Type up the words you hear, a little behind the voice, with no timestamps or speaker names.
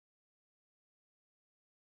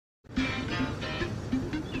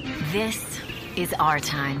This is our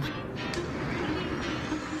time.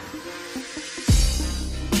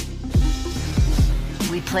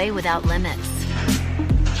 We play without limits.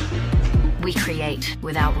 We create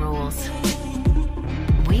without rules.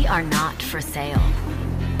 We are not for sale.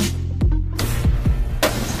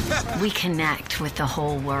 We connect with the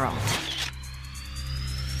whole world.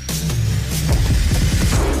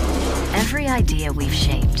 Every idea we've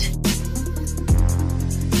shaped,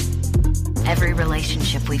 every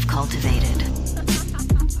relationship we've cultivated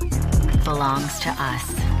belongs to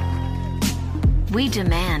us. We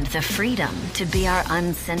demand the freedom to be our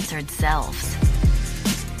uncensored selves.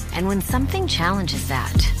 And when something challenges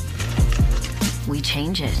that, we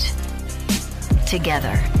change it.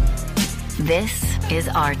 Together. This is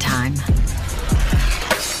our time.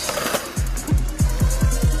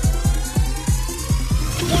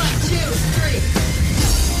 One, two, three.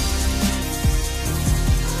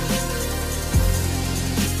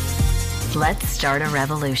 Let's start a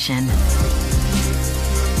revolution.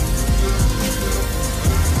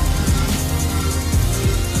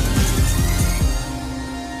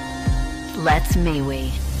 Let's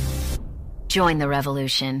MeWe. Join the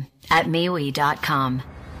revolution at MeWe.com.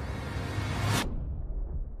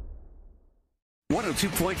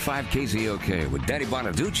 102.5 KZOK with Danny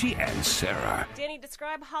Bonaducci and Sarah. Danny,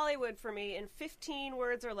 describe Hollywood for me in 15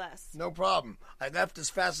 words or less. No problem. I left as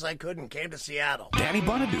fast as I could and came to Seattle. Danny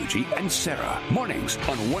Bonaducci and Sarah. Mornings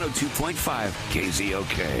on 102.5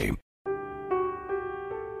 KZOK.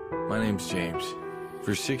 My name's James.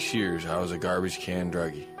 For 6 years, I was a garbage can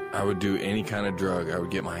druggie. I would do any kind of drug I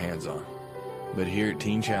would get my hands on. But here at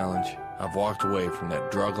Teen Challenge, I've walked away from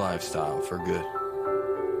that drug lifestyle for good.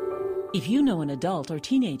 If you know an adult or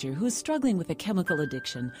teenager who is struggling with a chemical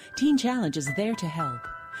addiction, Teen Challenge is there to help.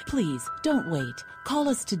 Please, don't wait. Call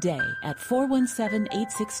us today at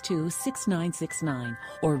 417-862-6969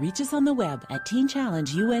 or reach us on the web at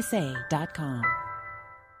teenchallengeusa.com.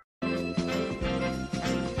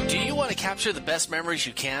 Do you want to capture the best memories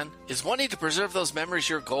you can? Is wanting to preserve those memories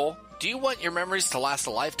your goal? Do you want your memories to last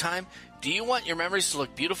a lifetime? Do you want your memories to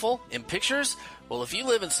look beautiful in pictures? Well, if you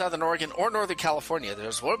live in Southern Oregon or Northern California,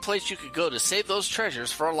 there's one place you could go to save those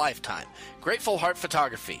treasures for a lifetime. Grateful Heart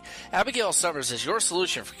Photography. Abigail Summers is your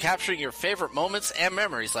solution for capturing your favorite moments and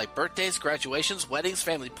memories like birthdays, graduations, weddings,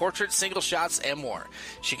 family portraits, single shots, and more.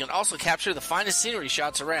 She can also capture the finest scenery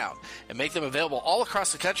shots around and make them available all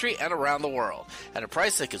across the country and around the world at a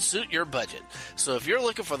price that can suit your budget. So if you're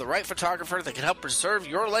looking for the right photographer that can help preserve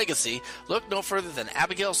your legacy, look no further than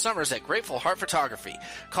Abigail Summers at Grateful Heart Photography.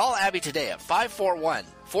 Call Abby today at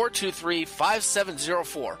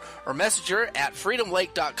 541-423-5704 or message her at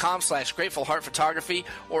freedomlake.com/Grateful Heart Photography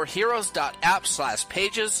or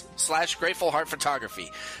heroes.app/pages/Grateful Heart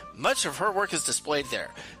Photography. Much of her work is displayed there.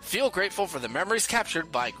 Feel grateful for the memories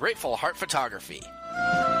captured by Grateful Heart Photography.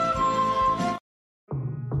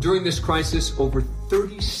 During this crisis, over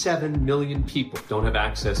 37 million people don't have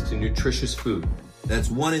access to nutritious food.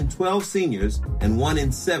 That's 1 in 12 seniors and 1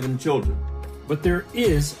 in 7 children. But there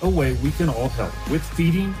is a way we can all help with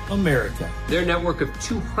Feeding America. Their network of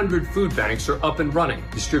 200 food banks are up and running,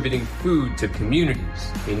 distributing food to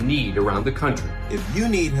communities in need around the country. If you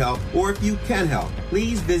need help or if you can help,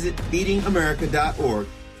 please visit feedingamerica.org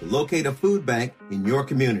to locate a food bank in your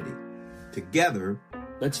community. Together,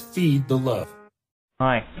 let's feed the love.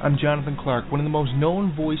 Hi, I'm Jonathan Clark, one of the most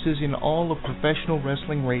known voices in all of professional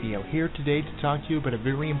wrestling radio, here today to talk to you about a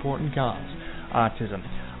very important cause, autism.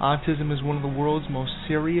 Autism is one of the world's most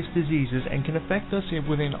serious diseases and can affect us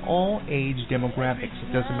within all age demographics. It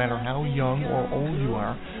doesn't matter how young or old you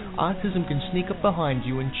are. Autism can sneak up behind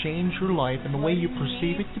you and change your life and the way you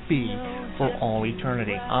perceive it to be for all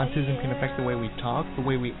eternity. Autism can affect the way we talk, the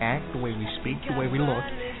way we act, the way we speak, the way we look,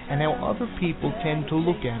 and how other people tend to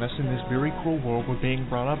look at us in this very cruel world we're being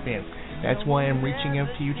brought up in. That's why I'm reaching out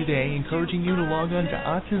to you today, encouraging you to log on to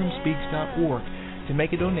autismspeaks.org to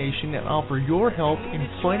make a donation and offer your help in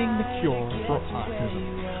fighting the cure for autism.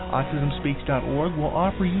 AutismSpeaks.org will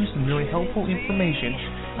offer you some really helpful information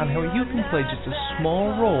on how you can play just a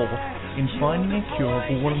small role in finding a cure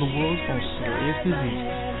for one of the world's most serious diseases.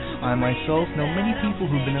 I myself know many people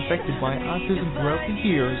who've been affected by autism throughout the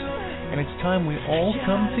years, and it's time we all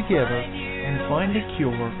come together and find a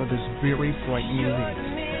cure for this very frightening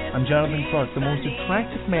disease. I'm Jonathan Clark, the most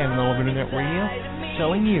attractive man in all of Internet radio,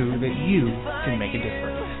 telling you that you can make a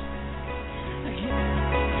difference.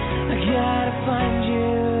 I gotta find you.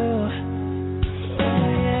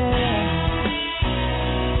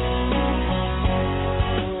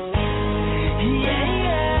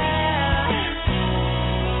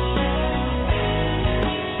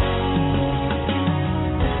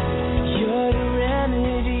 You're the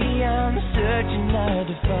remedy I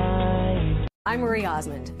I'm Marie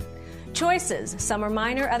Osmond. Choices, some are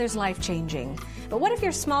minor, others life-changing. But what if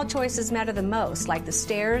your small choices matter the most, like the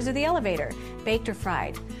stairs or the elevator, baked or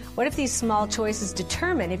fried? What if these small choices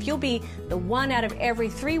determine if you'll be the 1 out of every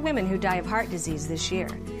 3 women who die of heart disease this year?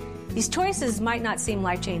 These choices might not seem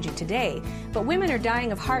life-changing today, but women are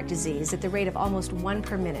dying of heart disease at the rate of almost 1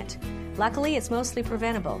 per minute. Luckily, it's mostly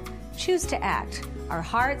preventable. Choose to act. Our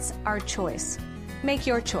hearts, our choice. Make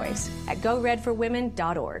your choice at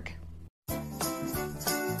goredforwomen.org.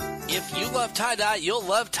 If you love tie-dye, you'll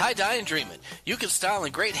love Tie-Dye and Dreamin'. You can style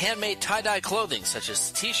in great handmade tie-dye clothing such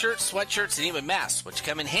as t-shirts, sweatshirts, and even masks, which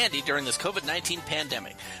come in handy during this COVID-19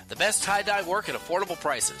 pandemic. The best tie-dye work at affordable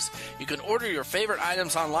prices. You can order your favorite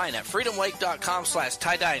items online at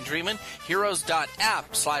freedomlake.com/tie-dye and dreamin',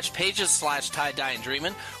 heroes.app/pages/tie-dye and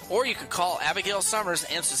dreamin', or you can call Abigail Summers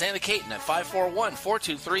and Susanna Caton at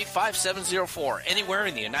 541-423-5704, anywhere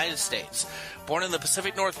in the United States. Born in the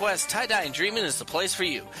Pacific Northwest, Tie-Dye and Dreamin' is the place for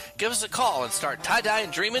you. Give us a call and start Tie-Dye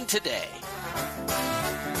and Dreamin' today.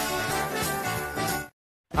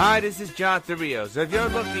 Hi, this is Jonathan Rios. If you're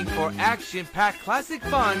looking for action-packed classic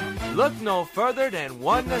fun, look no further than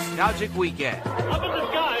One Nostalgic Weekend. Up in the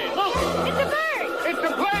sky! Look! It's a bird! It's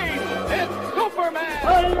a plane! It's Superman!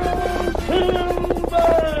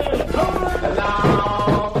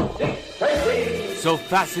 So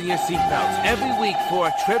fasten your seatbelts every week for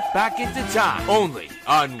a trip back into time, only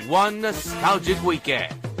on One Nostalgic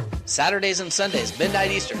Weekend. Saturdays and Sundays,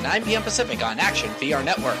 midnight Eastern, 9 p.m. Pacific on Action VR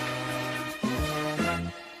Network.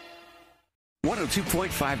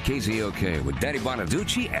 102.5 KZOK with Danny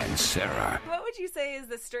Bonaducci and Sarah. What would you say is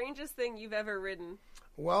the strangest thing you've ever ridden?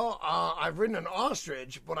 Well, I've ridden an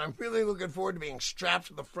ostrich, but I'm really looking forward to being strapped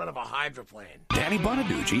to the front of a hydroplane. Danny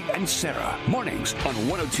Bonaducci and Sarah. Mornings on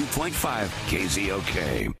 102.5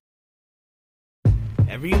 KZOK.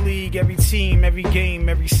 Every league, every team, every game,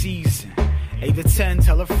 every season. 8 to 10,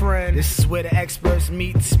 tell a friend. This is where the experts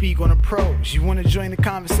meet to speak on the pros. You want to join the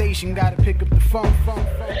conversation, gotta pick up the phone.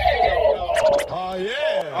 Oh,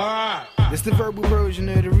 yeah. All right. This the verbal version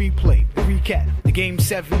of the replay, the recap, the game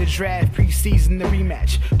 7, the draft, preseason, the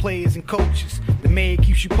rematch, players and coaches. The mayor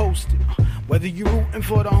keeps you posted, whether you're rooting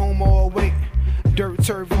for the home or away. Dirt,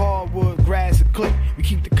 turf, hardwood, grass, or clay. We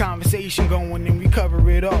keep the conversation going and we cover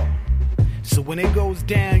it all. So when it goes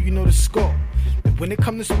down, you know the score. But when it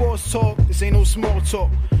comes to sports talk, this ain't no small talk.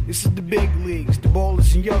 This is the big leagues, the ball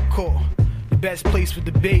is in your court. The best place for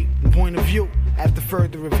debate and point of view. After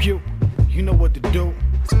further review, you know what to do.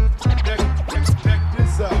 Check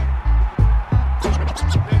this out.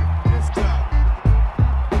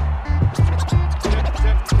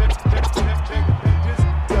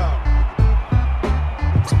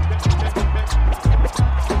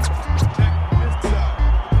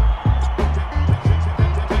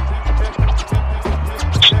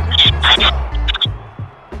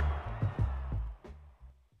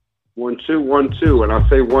 One, two. And I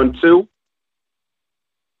say 1, 2.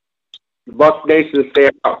 The Buck Nation stay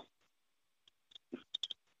out.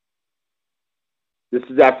 This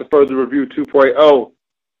is After Further Review 2.0,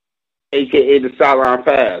 a.k.a. the Sideline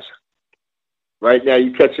Pass. Right now,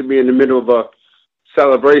 you're catching me in the middle of a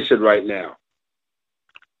celebration right now.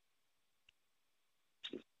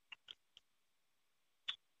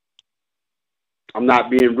 I'm not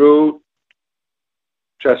being rude,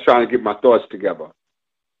 just trying to get my thoughts together.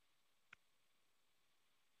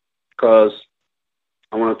 Because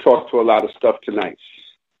I want to talk to a lot of stuff tonight.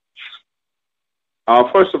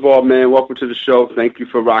 First of all, man, welcome to the show. Thank you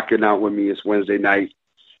for rocking out with me. It's Wednesday night.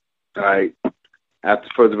 All right. After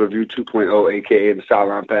Further Review 2.0, a.k.a. the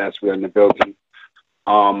Sideline Pass, we're in the building.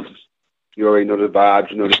 You already know the vibes.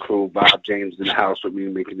 You know the crew. Bob James in the house with me,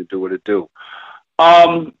 making it do what it do.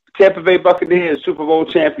 Tampa Bay Buccaneers, Super Bowl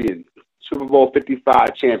champion. Super Bowl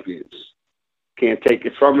 55 champions. Can't take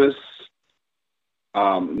it from us.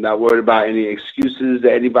 I'm not worried about any excuses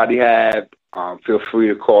that anybody had. Feel free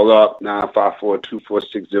to call up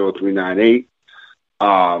 954-246-0398.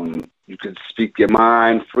 You can speak your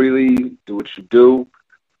mind freely, do what you do.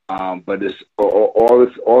 But it's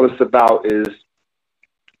all it's about is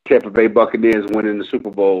Tampa Bay Buccaneers winning the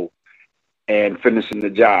Super Bowl and finishing the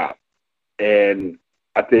job. And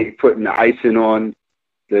I think putting the icing on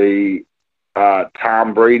the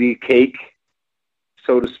Tom Brady cake,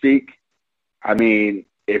 so to speak. I mean,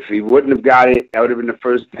 if he wouldn't have got it, that would have been the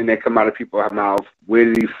first thing that come out of people's mouth. Where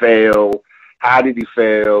did he fail? How did he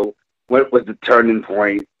fail? What was the turning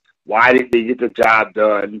point? Why did they get the job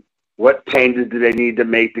done? What changes do they need to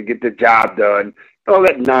make to get the job done? All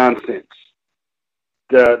that nonsense.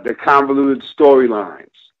 The convoluted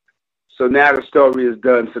storylines. So now the story is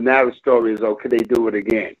done. So now the story is, oh, can they do it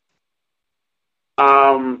again?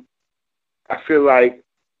 I feel like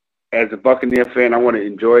as a Buccaneer fan, I want to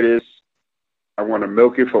enjoy this. I want to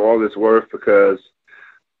milk it for all it's worth because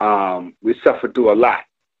we suffered through a lot,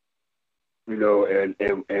 and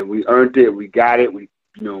we earned it. We got it. We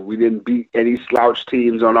didn't beat any slouch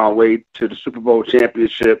teams on our way to the Super Bowl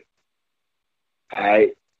championship. All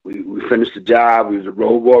right, we finished the job. We was the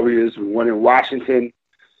Road Warriors. We won in Washington.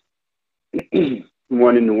 We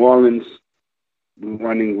won in New Orleans. We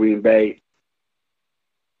won in Green Bay.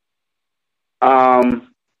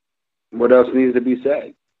 What else needs to be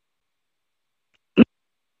said?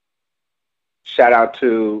 Shout out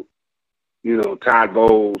to, Todd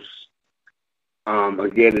Bowles.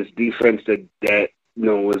 Again, this defense that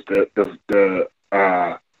was the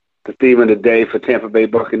theme of the day for Tampa Bay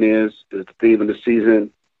Buccaneers. Is the theme of the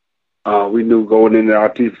season. We knew going into our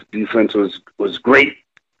defense was great.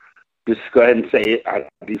 Just go ahead and say it. Our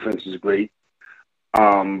defense is great.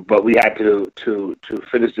 But we had to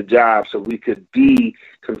finish the job so we could be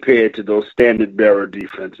compared to those standard bearer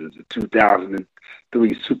defenses, the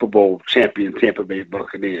 2003 Super Bowl champion Tampa Bay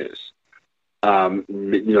Buccaneers.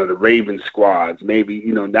 The Ravens squads, maybe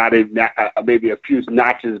maybe a few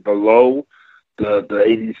notches below the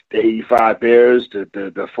 85 Bears,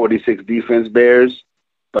 the 46 defense Bears.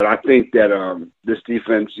 But I think that this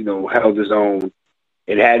defense, held its own.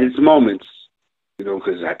 It had its moments,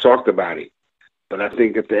 because I talked about it. But I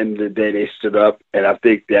think at the end of the day, they stood up, and I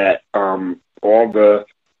think that all the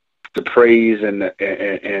praise and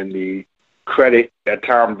the credit that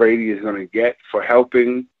Tom Brady is going to get for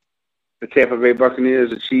helping the Tampa Bay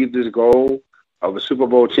Buccaneers achieve this goal of a Super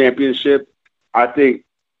Bowl championship, I think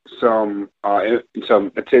some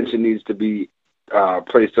attention needs to be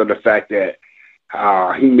placed on the fact that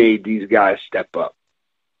he made these guys step up.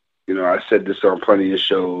 I said this on plenty of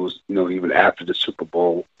shows, even after the Super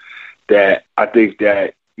Bowl, that I think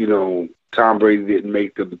that, Tom Brady didn't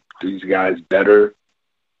make these guys better.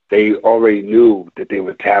 They already knew that they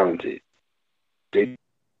were talented. They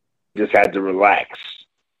just had to relax.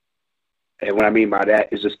 And what I mean by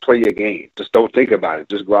that is just play your game. Just don't think about it.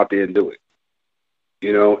 Just go out there and do it.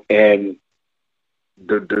 And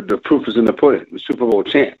the proof is in the pudding. The Super Bowl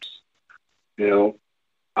champs,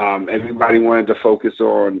 everybody wanted to focus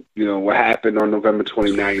on, what happened on November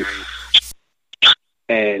 29th.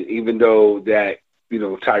 And even though that,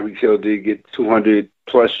 Tyreek Hill did get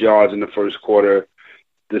 200-plus yards in the first quarter,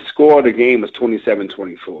 the score of the game was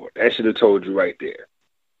 27-24. That should have told you right there.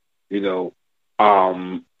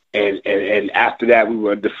 And after that, we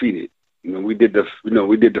were undefeated. We did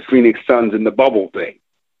the Phoenix Suns in the bubble thing.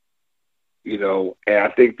 And I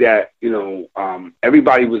think that,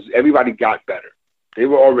 everybody got better. They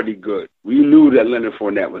were already good. We knew that Leonard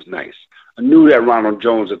Fournette was nice. I knew that Ronald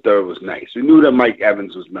Jones III was nice. We knew that Mike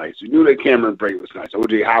Evans was nice. We knew that Cameron Brate was nice.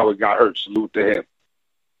 O.J. Howard got hurt. Salute to him.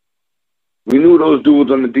 We knew those dudes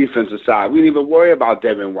on the defensive side. We didn't even worry about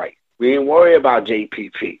Devin White. We didn't worry about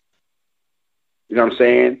JPP. You know what I'm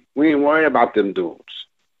saying? We didn't worry about them dudes.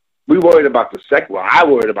 We worried about the second. Well, I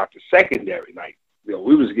worried about the secondary. Like,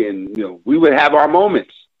 we was getting, we would have our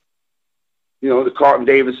moments. The Carlton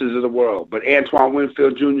Davises of the world. But Antoine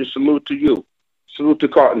Winfield Jr., salute to you. Salute to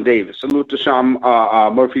Carlton Davis. Salute to Sean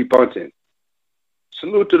Murphy Bunting.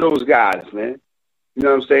 Salute to those guys, man. You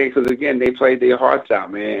know what I'm saying? Because, again, they played their hearts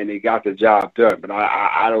out, man, and they got the job done. But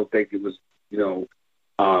I don't think it was,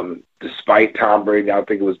 despite Tom Brady, I don't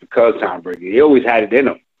think it was because Tom Brady. He always had it in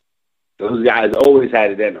them. Those guys always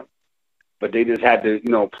had it in them. But they just had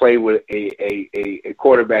to, play with a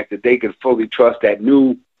quarterback that they could fully trust, that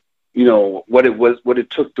knew, what it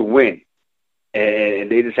took to win. And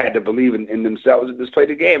they just had to believe in themselves and just play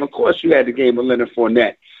the game. Of course, you had the game with Leonard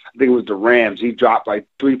Fournette. I think it was the Rams. He dropped like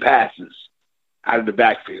 3 passes out of the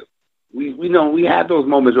backfield. We had those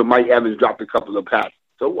moments where Mike Evans dropped a couple of passes.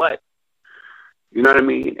 So what? You know what I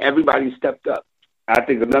mean? Everybody stepped up. I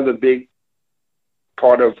think another big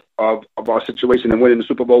part of our situation and winning the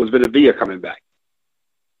Super Bowl was Vita coming back.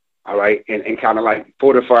 All right? And kind of like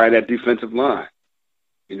fortifying that defensive line.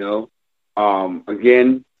 Again,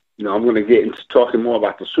 I'm going to get into talking more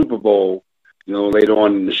about the Super Bowl, later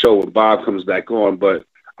on in the show when Bob comes back on. But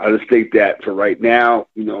I just think that for right now,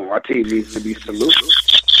 our team needs to be saluted.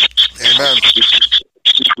 Amen.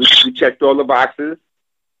 We checked all the boxes.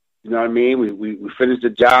 You know what I mean? We finished the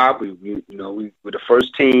job. We were the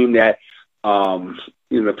first team that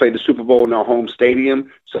played the Super Bowl in our home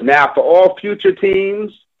stadium. So now for all future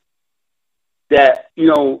teams that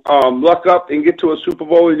luck up and get to a Super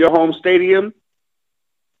Bowl in your home stadium,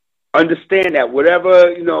 understand that whatever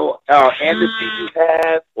amnesty you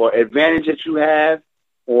have or advantage that you have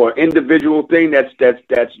or individual thing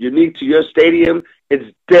that's unique to your stadium,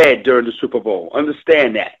 it's dead during the Super Bowl.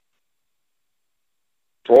 Understand that.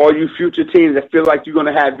 For all you future teams that feel like you're going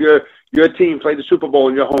to have your team play the Super Bowl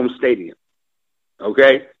in your home stadium,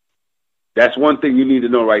 okay? That's one thing you need to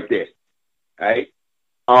know right there, right?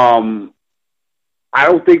 I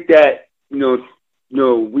don't think that,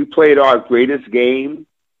 we played our greatest game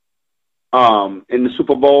in the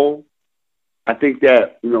Super Bowl. I think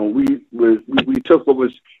that, we took what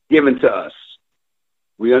was given to us.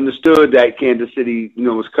 We understood that Kansas City,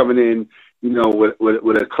 was coming in,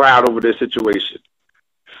 with a cloud over their situation,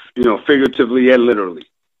 figuratively and literally.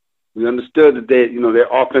 We understood that their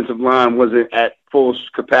offensive line wasn't at full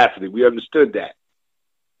capacity. We understood that.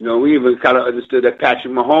 We even kind of understood that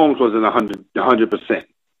Patrick Mahomes wasn't 100%.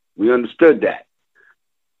 We understood that.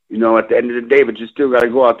 At the end of the day, but you still got to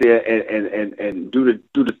go out there and do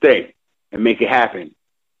the thing and make it happen.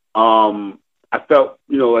 I felt,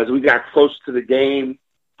 as we got closer to the game,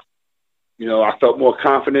 I felt more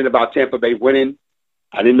confident about Tampa Bay winning.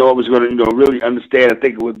 I didn't know it was going to, really understand. I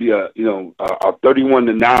think it would be a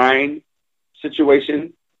 31-9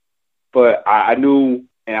 situation, but I knew,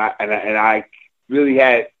 and I really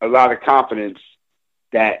had a lot of confidence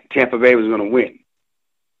that Tampa Bay was going to win.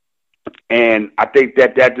 And I think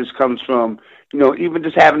that just comes from, even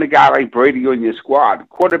just having a guy like Brady on your squad. The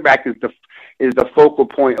quarterback is the focal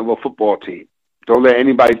point of a football team. Don't let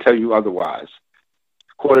anybody tell you otherwise.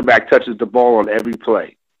 The quarterback touches the ball on every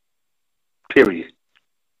play, period.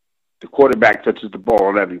 The quarterback touches the ball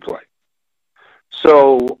on every play.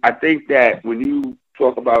 So I think that when you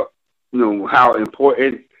talk about, how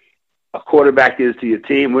important a quarterback is to your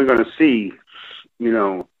team, we're going to see,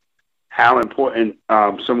 how important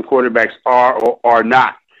some quarterbacks are or are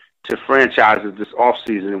not to franchises this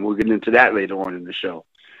offseason, and we'll get into that later on in the show.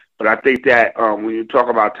 But I think that when you talk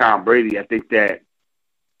about Tom Brady, I think that,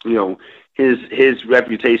 his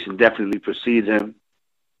reputation definitely precedes him.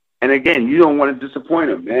 And again, you don't want to disappoint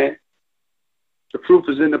him, man. The proof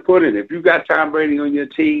is in the pudding. If you got Tom Brady on your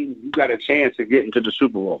team, you got a chance of getting to the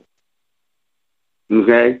Super Bowl.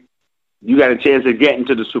 Okay? You got a chance of getting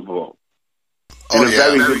to the Super Bowl. And a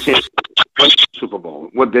very good chance to win the Super Bowl.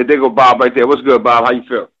 There go Bob right there. What's good, Bob? How you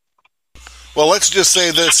feel? Well, let's just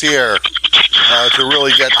say this here to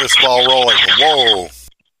really get this ball rolling. Whoa.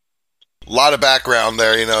 A lot of background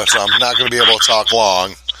there, so I'm not going to be able to talk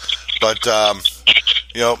long. But, can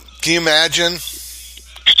you imagine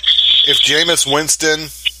if Jameis Winston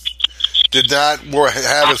did not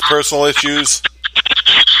have his personal issues,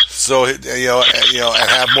 so and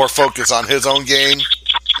have more focus on his own game?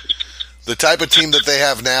 The type of team that they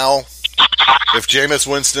have now, if Jameis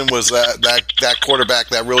Winston was that quarterback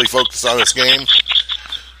that really focused on his game,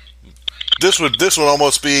 this would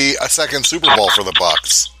almost be a second Super Bowl for the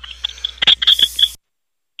Bucs.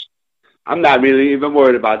 I'm not really even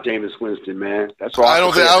worried about Jameis Winston, man. That's all. I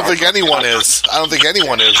don't think anyone is.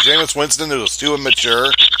 Jameis Winston is too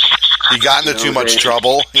immature. He got into too much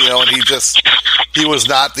trouble, and he was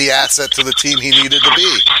not the asset to the team he needed to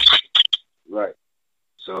be. Right.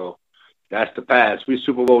 So that's the past. We're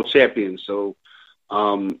Super Bowl champions, so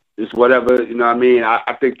it's whatever. You know what I mean?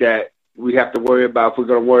 I think that we have to worry about, if we're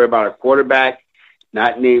going to worry about a quarterback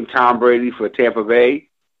not named Tom Brady for Tampa Bay,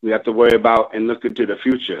 we have to worry about and look into the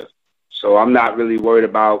future. So I'm not really worried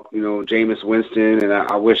about, Jameis Winston, and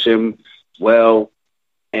I wish him well.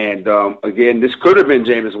 And, again, this could have been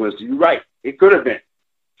Jameis Winston. You're right. It could have been.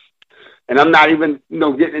 And I'm not even,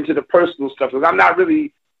 getting into the personal stuff, because I'm not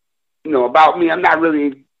really, about me, I'm not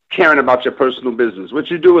really caring about your personal business.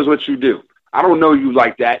 What you do is what you do. I don't know you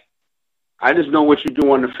like that. I just know what you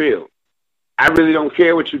do on the field. I really don't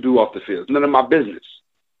care what you do off the field. It's none of my business.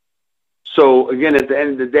 So, again, at the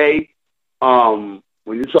end of the day,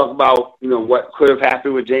 when you talk about, what could have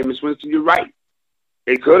happened with Jameis Winston, you're right.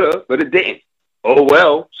 It could have, but it didn't. Oh,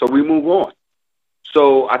 well, so we move on.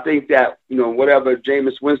 So I think that, whatever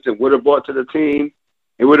Jameis Winston would have brought to the team,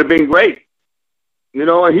 it would have been great. And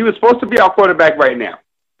he was supposed to be our quarterback right now,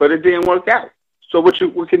 but it didn't work out. So what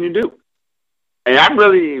can you do? And I'm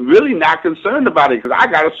really, really not concerned about it, because I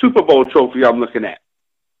got a Super Bowl trophy I'm looking at.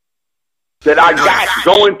 That I got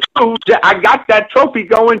going through. I got that trophy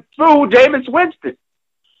going through Jameis Winston.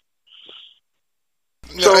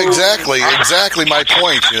 So, exactly my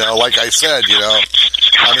point. Like I said,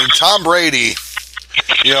 Tom Brady.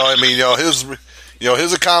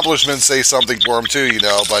 His accomplishments say something for him too.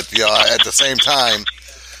 But at the same time,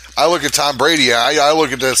 I look at Tom Brady. I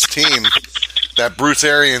look at this team that Bruce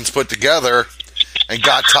Arians put together and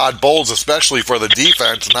got Todd Bowles, especially for the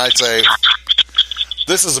defense, and I say,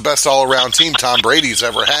 this is the best all-around team Tom Brady's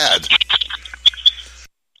ever had.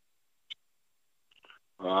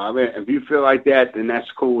 If you feel like that, then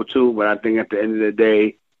that's cool too. But I think at the end of the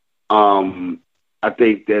day, I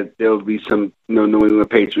think that there will be some New England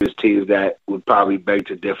Patriots teams that would probably beg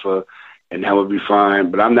to differ, and that would be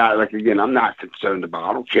fine. But I'm not concerned about.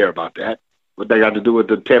 I don't care about that. What they got to do with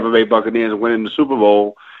the Tampa Bay Buccaneers winning the Super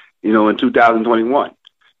Bowl, in 2021.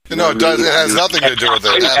 No, it does. It has nothing to do with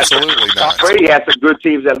it. Absolutely not. Brady had some good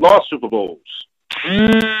teams that lost Super Bowls.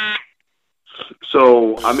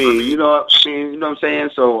 So you know what I'm saying.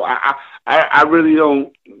 So I really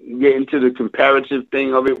don't get into the comparative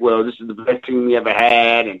thing of it. Well, this is the best team we ever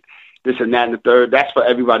had, and this and that and the third. That's for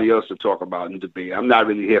everybody else to talk about and debate. I'm not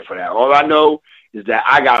really here for that. All I know is that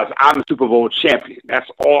I'm a Super Bowl champion. That's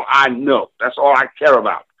all I know. That's all I care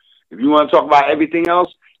about. If you want to talk about everything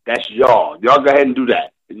else, that's y'all. Y'all go ahead and do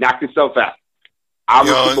that. Knock yourself out. I'm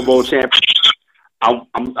a Super Bowl champion. I'm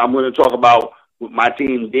going to talk about what my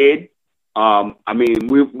team did. We're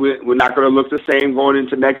not going to look the same going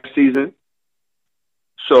into next season.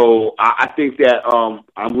 So I think that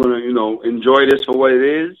I'm going to enjoy this for what it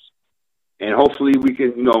is, and hopefully we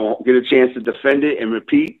can get a chance to defend it and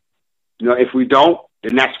repeat. If we don't,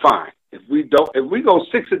 then that's fine. If we go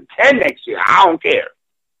 6-10 next year, I don't care.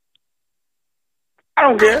 I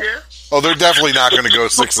don't care. Oh, they're definitely not going to go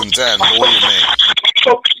 6-10. Believe me.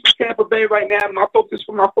 Focus for Tampa Bay right now. My focus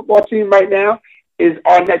for my football team right now is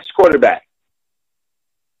our next quarterback.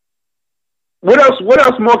 What else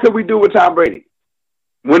more could we do with Tom Brady?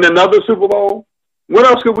 Win another Super Bowl? What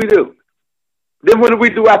else could we do? Then what do we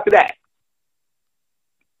do after that?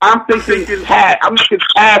 I'm thinking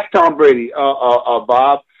past Tom Brady,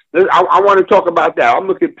 Bob. I want to talk about that. I'm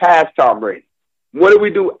looking past Tom Brady. What do we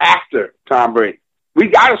do after Tom Brady? We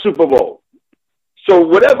got a Super Bowl. So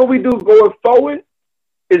whatever we do going forward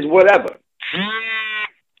is whatever.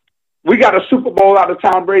 We got a Super Bowl out of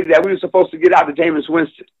Tom Brady that we were supposed to get out of Jameis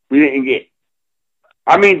Winston. We didn't get.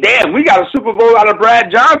 Damn, we got a Super Bowl out of Brad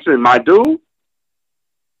Johnson, my dude. You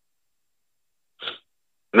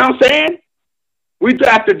know what I'm saying? We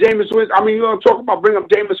drafted Jameis Winston. You want to talk about bring up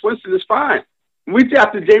Jameis Winston, it's fine. We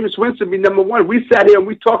drafted Jameis Winston to be number one. We sat here and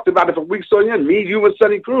we talked about it for weeks on end. Me, you, and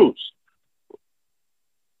Sonny Cruz.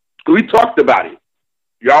 We talked about it.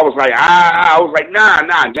 Y'all was like, I was like, nah,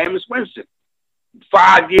 Jameis Winston.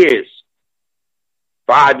 5 years.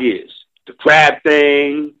 5 years. The crab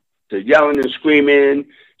thing, the yelling and screaming,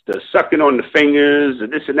 the sucking on the fingers,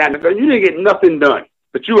 and this and that. You didn't get nothing done,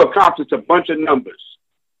 but you accomplished a bunch of numbers.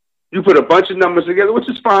 You put a bunch of numbers together, which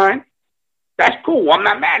is fine. That's cool. I'm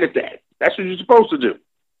not mad at that. That's what you're supposed to do.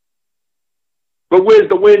 But where's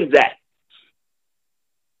the wins at?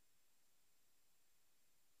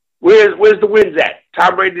 Where's the wins at?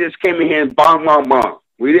 Tom Brady just came in here and bong.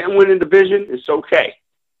 We didn't win the division. It's okay.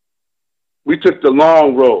 We took the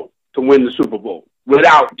long road to win the Super Bowl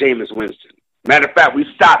without Jameis Winston. Matter of fact, we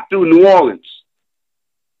stopped through New Orleans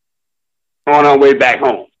on our way back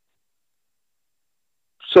home.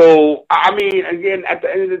 So, again, at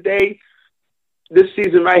the end of the day, this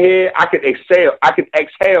season right here, I could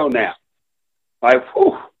exhale now. Like,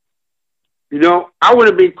 whew. I would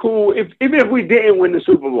have been cool even if we didn't win the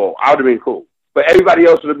Super Bowl. I would have been cool. But everybody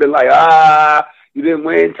else would have been like, you didn't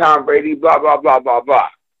win, Tom Brady, blah, blah, blah, blah, blah.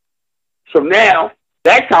 So now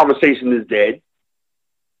that conversation is dead.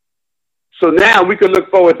 So now we can look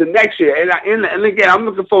forward to next year. And again, I'm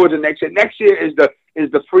looking forward to next year. Next year is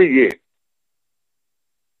the free year.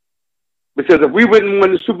 Because if we wouldn't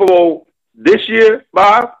win the Super Bowl this year,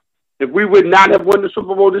 Bob, if we would not have won the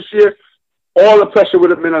Super Bowl this year, all the pressure would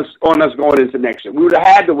have been on us going into next year. We would have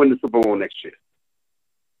had to win the Super Bowl next year.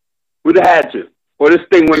 We'd have had to. Or this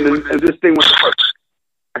thing wouldn't work.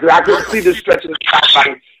 Because I couldn't see this stretching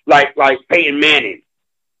out like Peyton Manning.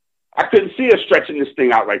 I couldn't see us stretching this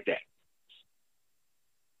thing out like that.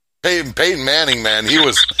 Peyton Manning, man, he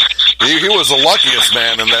was the luckiest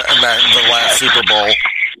man in the last Super Bowl.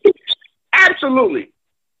 Absolutely.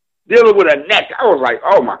 Dealing with a neck, I was like,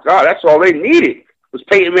 oh my God, that's all they needed was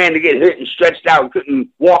Peyton Manning to get hit and stretched out and couldn't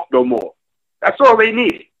walk no more. That's all they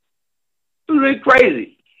needed. It was really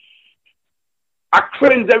crazy. I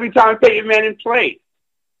cringed every time Peyton Manning played.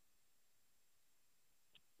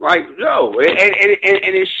 Like, no. And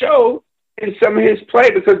it showed in some of his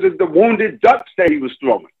play because of the wounded ducks that he was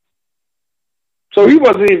throwing. So he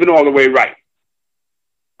wasn't even all the way right.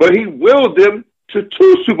 But he willed them to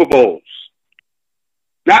 2 Super Bowls.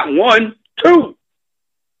 Not 1, 2.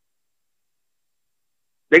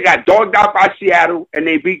 They got dogged out by Seattle, and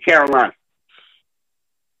they beat Carolina.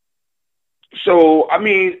 So,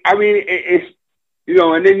 it's,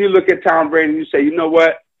 and then you look at Tom Brady and you say, you know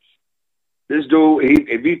what? This dude,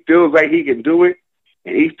 if he feels like he can do it,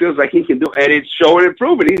 and he feels like he can do it, and it's showing and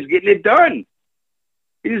proving, he's getting it done.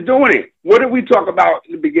 He's doing it. What did we talk about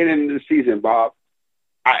in the beginning of the season, Bob?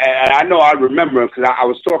 I know I remember because I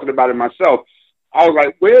was talking about it myself. I was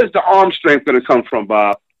like, where's the arm strength going to come from,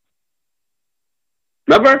 Bob?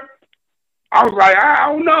 Remember? I was like, I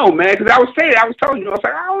don't know, man, because I was telling you, I was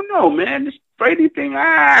like, I don't know, man, this Brady thing, you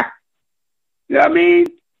know what I mean?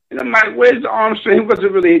 And I'm like, where's the arm strength?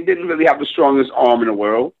 He didn't really have the strongest arm in the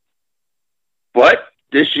world. But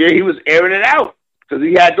this year he was airing it out because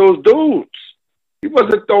he had those dudes. He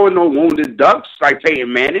wasn't throwing no wounded ducks like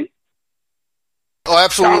Peyton Manning. Oh,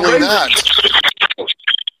 absolutely not.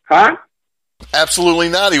 Huh? Absolutely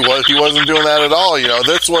not. He wasn't doing that at all. You know,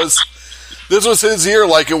 this was his year,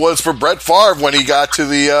 like it was for Brett Favre when he got to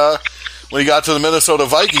the Minnesota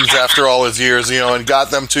Vikings after all his years. You know, and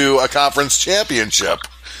got them to a conference championship.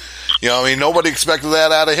 You know, I mean, nobody expected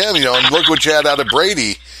that out of him. You know, and look what you had out of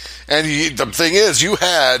Brady. And the thing is, you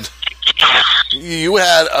had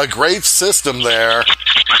a great system there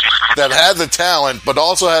that had the talent, but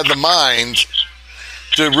also had the mind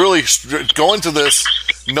to really go into this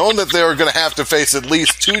knowing that they were going to have to face at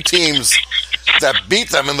least two teams that beat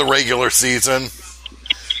them in the regular season.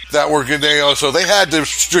 That were going to, so they had to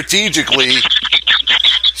strategically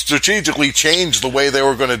change the way they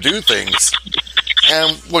were going to do things.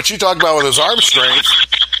 And what you talk about with his arm strength,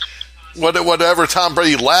 whatever Tom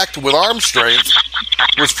Brady lacked with arm strength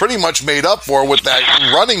was pretty much made up for with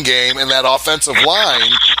that running game and that offensive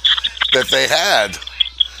line that they had.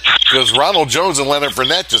 Because Ronald Jones and Leonard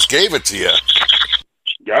Fournette just gave it to you.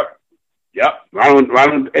 Yep.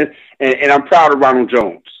 Ronald, and I'm proud of Ronald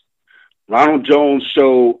Jones. Ronald Jones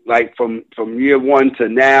showed, like, from year one to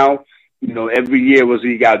now, you know, every year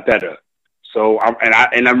he got better. So, I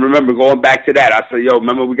remember going back to that. I said, yo,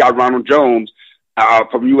 remember we got Ronald Jones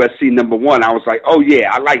from USC #1. I was like, oh, yeah,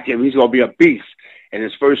 I like him. He's going to be a beast. And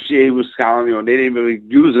his first year, he was kind of, you know, they didn't really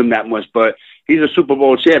use him that much, but he's a Super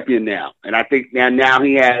Bowl champion now. And I think now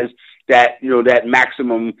he has that, you know, that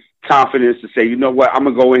maximum confidence to say, you know what, I'm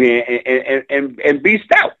going to go in here and beast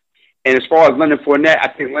out. And as far as Leonard Fournette, I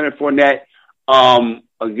think Leonard Fournette,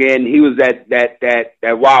 again, he was that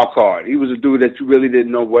wild card. He was a dude that you really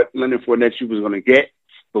didn't know what Leonard Fournette you was going to get.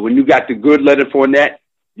 But when you got the good Leonard Fournette,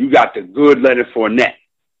 you got the good Leonard Fournette.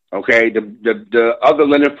 Okay, the other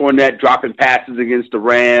Leonard Fournette dropping passes against the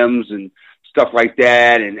Rams and stuff like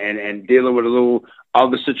that, and dealing with a little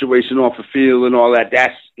other situation off the field and all that.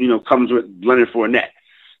 That's, you know, comes with Leonard Fournette.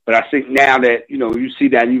 But I think now that, you know, you see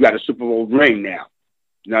that you got a Super Bowl ring now.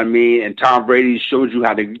 You know what I mean? And Tom Brady showed you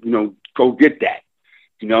how to, you know, go get that.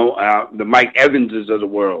 You know, the Mike Evanses of the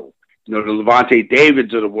world. You know, the Levante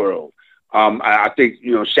Davids of the world. I think,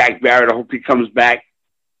 you know, Shaq Barrett, I hope he comes back.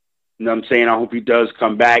 You know what I'm saying? I hope he does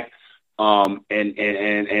come back. And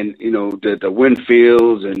you know, the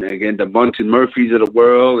Winfields and, again, the Bunton Murphys of the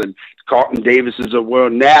world and Carlton Davises of the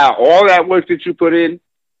world. Now, all that work that you put in,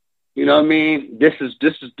 you know what I mean? This is the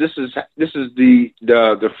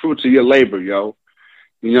fruits of your labor, yo.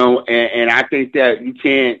 You know, and I think that you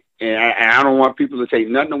can't, and I don't want people to take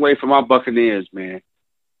nothing away from our Buccaneers, man.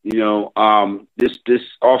 You know, this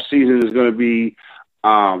off season is going to be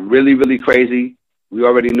really, really crazy. We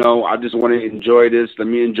already know. I just want to enjoy this. Let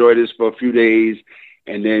me enjoy this for a few days,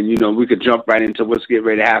 and then, you know, we could jump right into what's getting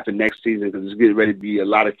ready to happen next season, because it's getting ready to be a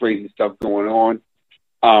lot of crazy stuff going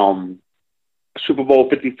on. Super Bowl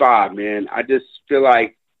 55, man. I just feel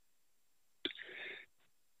like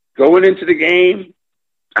going into the game,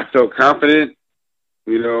 I felt confident.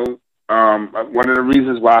 You know, one of the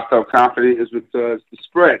reasons why I felt confident is because the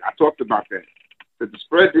spread. I talked about that. That the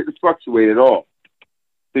spread didn't fluctuate at all. I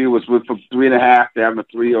think it was went from 3.5 down to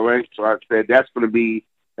 3, all right? So I said that's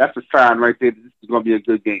a sign right there that this is going to be a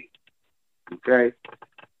good game. Okay?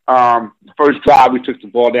 The first drive, we took the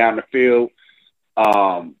ball down the field,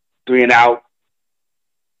 3 and out.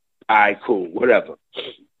 All right, cool, whatever.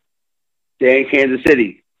 Then Kansas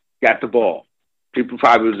City got the ball. People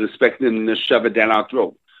probably was expecting them to shove it down our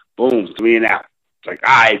throat. Boom, 3 and out. It's like,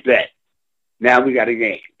 I bet. Now we got a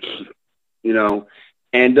game. You know?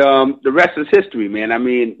 And the rest is history, man. I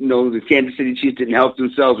mean, you know, the Kansas City Chiefs didn't help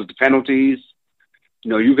themselves with the penalties.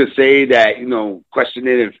 You know, you could say that, you know, question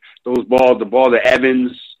it if the ball to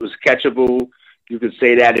Evans was catchable. You could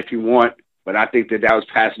say that if you want, but I think that was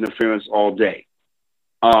pass interference all day.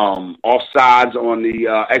 Offsides on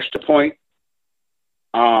the extra point.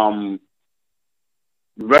 The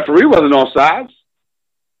referee wasn't offsides.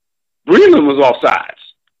 Breland was offsides.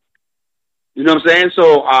 You know what I'm saying?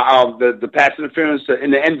 So the pass interference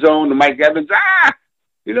in the end zone to Mike Evans,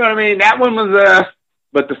 you know what I mean? That one was,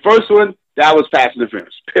 but the first one, that was pass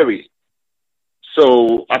interference, period.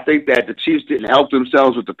 So I think that the Chiefs didn't help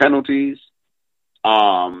themselves with the penalties.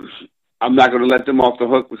 I'm not going to let them off the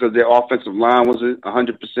hook because their offensive line wasn't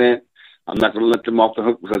 100%. I'm not going to let them off the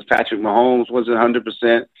hook because Patrick Mahomes wasn't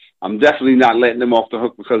 100%. I'm definitely not letting them off the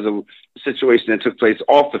hook because of the situation that took place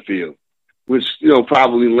off the field, which,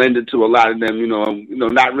 probably lended to a lot of them,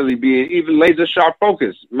 not really being even laser sharp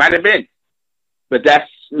focused. Might have been. But that's,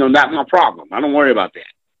 not my problem. I don't worry about that.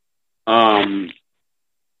 I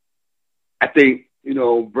think,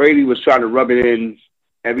 Brady was trying to rub it in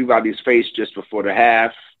everybody's face just before the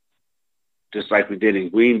half, just like we did in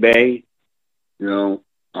Green Bay,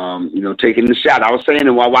 taking the shot. I was saying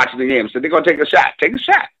it while watching the game. I said, they're going to take a shot. Take a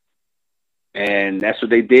shot. And that's what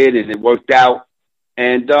they did, and it worked out.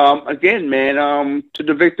 And, again, man, to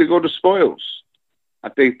the victor go the spoils. I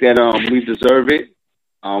think that we deserve it.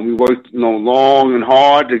 We worked, long and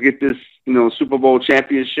hard to get this, Super Bowl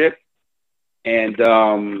championship. And,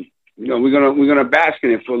 we're gonna bask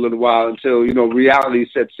in it for a little while until, reality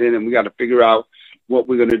sets in and we got to figure out what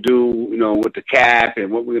we're going to do, with the cap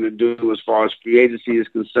and what we're going to do as far as free agency is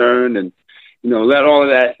concerned. And, all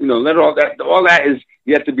that is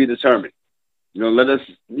yet to be determined. Let us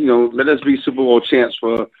be Super Bowl champs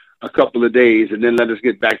for a couple of days and then let us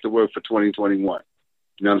get back to work for 2021.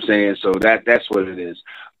 You know what I'm saying? So that's what it is.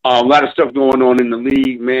 A lot of stuff going on in the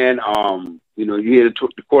league, man. You hear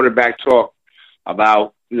the quarterback talk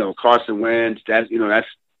about, Carson Wentz. That's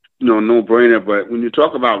no brainer. But when you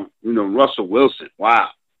talk about, Russell Wilson, wow.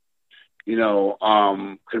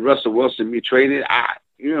 Could Russell Wilson be traded? Why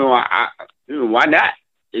not?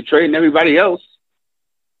 They're trading everybody else.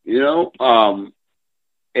 And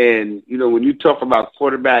when you talk about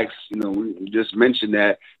quarterbacks, we just mentioned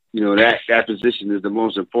that, that position is the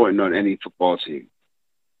most important on any football team.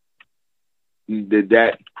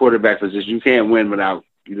 That quarterback position, you can't win without,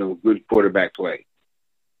 good quarterback play.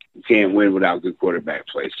 You can't win without good quarterback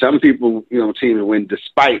play. Some people, teams win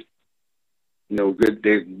despite,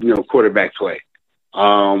 good, quarterback play.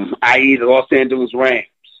 I.e. the Los Angeles Rams.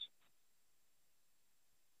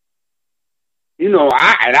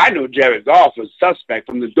 I know Jared Goff was suspect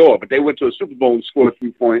from the door, but they went to a Super Bowl and scored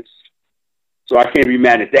 3 points. So I can't be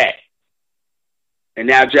mad at that. And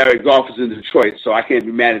now Jared Goff is in Detroit, so I can't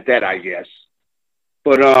be mad at that, I guess.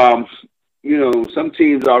 But, some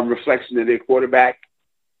teams are a reflection of their quarterback.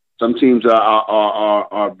 Some teams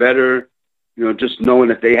are better, just knowing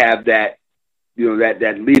that they have that,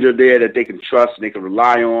 that leader there that they can trust and they can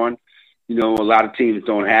rely on. A lot of teams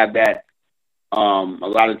don't have that. A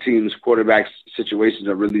lot of teams' quarterback situations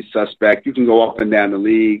are really suspect. You can go up and down the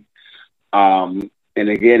league. And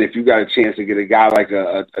again, if you got a chance to get a guy like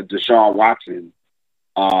a Deshaun Watson,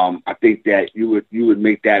 I think that you would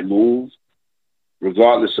make that move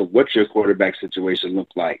regardless of what your quarterback situation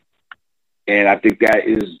looked like. And I think that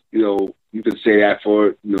is, you could say that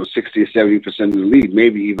for, 60 or 70% of the league,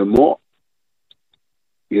 maybe even more.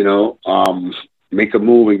 Make a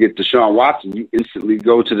move and get Deshaun Watson, you instantly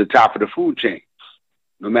go to the top of the food chain,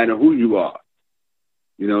 no matter who you are.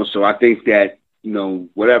 So I think that,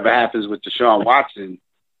 whatever happens with Deshaun Watson,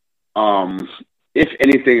 if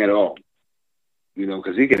anything at all,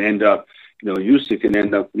 because he can end up, Houston can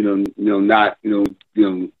end up, not,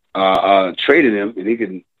 trading him, and he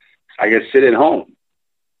can, I guess, sit at home.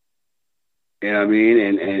 You know what I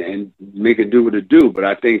mean? And make it do what it do. But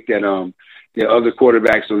I think that there are other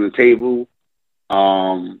quarterbacks on the table.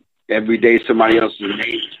 Every day somebody else's name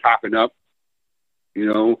is popping up,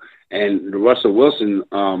 and the Russell Wilson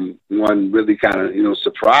one really kind of,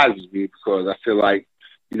 surprises me because I feel like,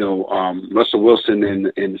 Russell Wilson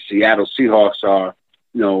and the Seattle Seahawks are,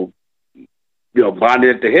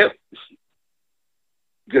 bonded at the hip.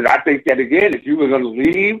 Because I think that, again, if you were going to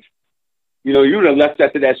leave, you would have left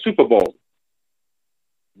after that Super Bowl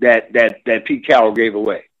that Pete Carroll gave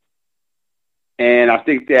away. And I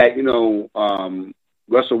think that,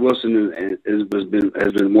 Russell Wilson has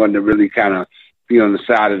been one to really kind of be on the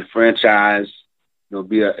side of the franchise,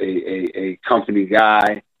 be a company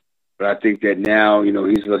guy. But I think that now,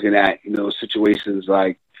 he's looking at, situations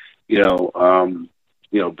like,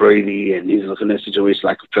 Brady, and he's looking at situations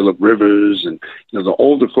like Phillip Rivers and, the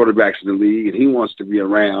older quarterbacks in the league, and he wants to be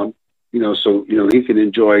around, so, he can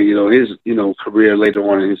enjoy, his, career later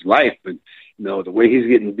on in his life. But, the way he's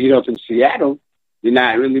getting beat up in Seattle, you're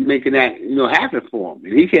not really making that, happen for him.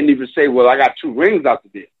 And he can't even say, well, I got 2 rings out the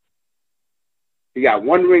deal. He got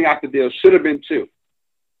 1 ring out the deal, should have been 2.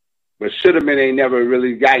 But should have been ain't never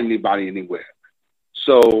really got anybody anywhere.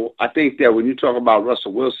 So I think that when you talk about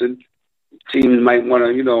Russell Wilson, teams might want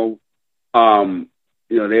to,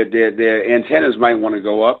 their antennas might want to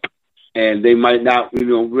go up, and they might not,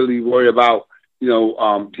 really worry about,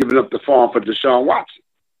 giving up the farm for Deshaun Watson.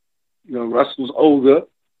 Russell's older.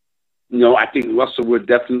 I think Russell would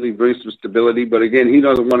definitely bring some stability. But again, he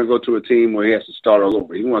doesn't want to go to a team where he has to start all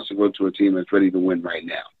over. He wants to go to a team that's ready to win right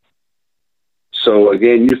now. So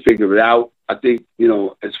again, you figure it out. I think,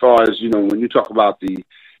 as far as, when you talk about the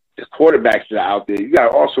quarterbacks that are out there, you got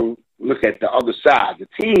to also look at the other side, the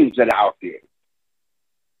teams that are out there.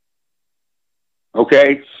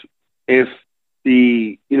 Okay? If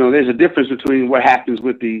there's a difference between what happens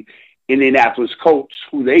with the Indianapolis Colts,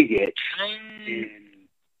 who they get, and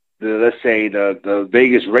let's say the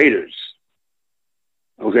Vegas Raiders.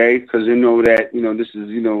 Okay? Because they know that, this is,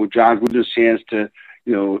 John Gruden's chance to,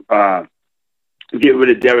 get rid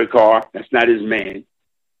of Derek Carr. That's not his man.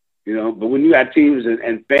 But when you have teams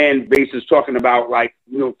and fan bases talking about, like,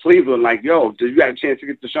 Cleveland, like, yo, you got a chance to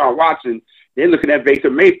get Deshaun Watson, they're looking at Baker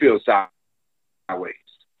Mayfield sideways.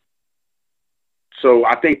 So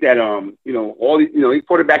I think that, all these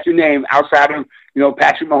quarterbacks you name outside of,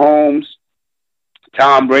 Patrick Mahomes,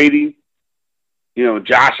 Tom Brady,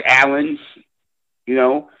 Josh Allen,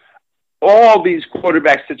 all these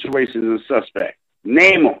quarterback situations are suspect.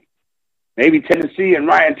 Name them. Maybe Tennessee and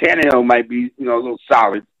Ryan Tannehill might be, a little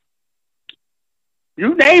solid.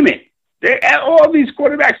 You name it. All these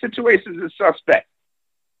quarterback situations are suspect.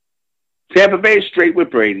 Tampa Bay is straight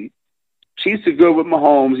with Brady. Chiefs are good with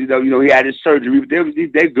Mahomes. He had his surgery, but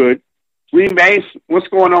they're good. Green Bay, what's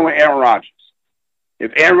going on with Aaron Rodgers?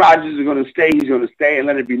 If Aaron Rodgers is going to stay, he's going to stay, and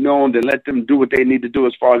let it be known to let them do what they need to do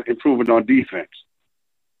as far as improving on defense.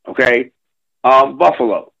 Okay?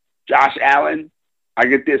 Buffalo, Josh Allen, I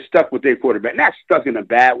get they're stuck with their quarterback. Not stuck in a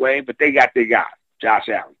bad way, but they got their guy, Josh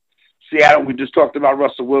Allen. Seattle, we just talked about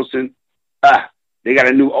Russell Wilson. They got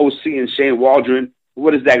a new OC in Shane Waldron.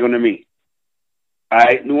 What is that going to mean? All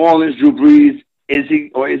right, New Orleans, Drew Brees, is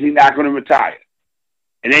he or is he not going to retire?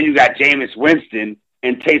 And then you got Jameis Winston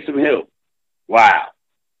and Taysom Hill. Wow.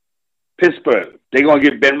 Pittsburgh, they're going to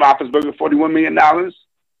get Ben Roethlisberger $41 million.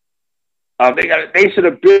 They should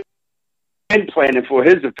have been planning for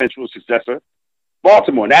his eventual successor.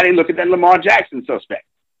 Baltimore, now they look at that Lamar Jackson suspect.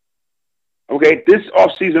 Okay, this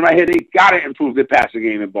offseason right here, they got to improve their passing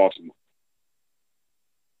game in Baltimore.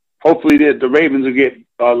 Hopefully the Ravens will get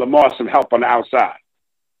Lamar some help on the outside.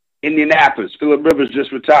 Indianapolis, Phillip Rivers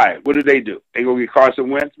just retired. What do? They going to get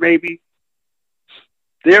Carson Wentz maybe?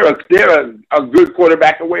 They're a good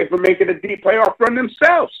quarterback away from making a deep playoff run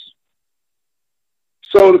themselves.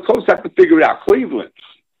 So the Colts have to figure it out. Cleveland,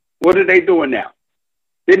 what are they doing now?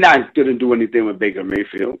 They're not going to do anything with Baker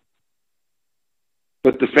Mayfield.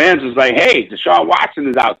 But the fans was like, hey, Deshaun Watson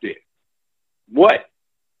is out there. What?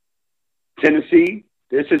 Tennessee,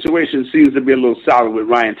 their situation seems to be a little solid with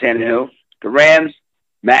Ryan Tannehill. The Rams,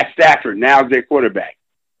 Matt Stafford, now is their quarterback.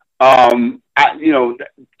 For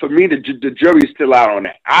me, the jury's still out on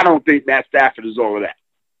that. I don't think Matt Stafford is all of that.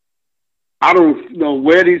 I don't know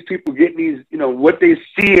where these people get these, what they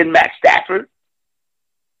see in Matt Stafford.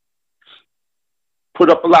 Put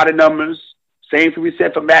up a lot of numbers. Same can be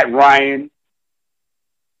said for Matt Ryan.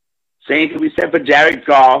 Same can be said for Jared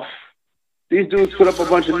Goff. These dudes put up a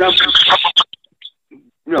bunch of numbers.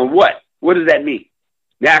 What? What does that mean?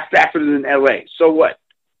 Matt Stafford is in L.A. So what?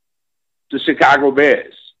 The Chicago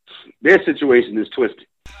Bears. Their situation is twisted.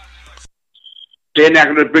 They're not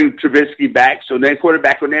going to bring Trubisky back, so their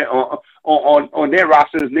quarterback on their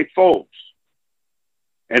roster is Nick Foles.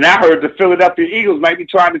 And I heard the Philadelphia Eagles might be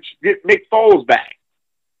trying to get Nick Foles back.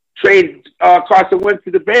 Trade Carson Wentz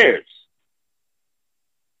to the Bears.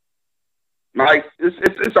 Like,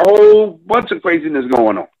 it's a whole bunch of craziness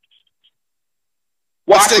going on.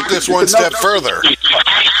 Let's take this one step further. Let's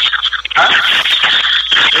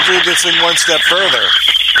take this thing one step further.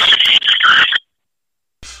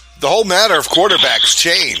 The whole matter of quarterbacks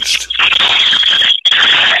changed.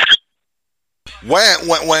 When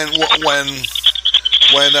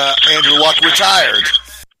Andrew Luck retired.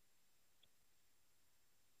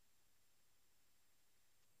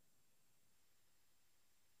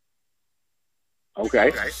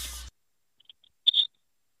 Okay.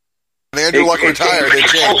 When Andrew Luck retired, it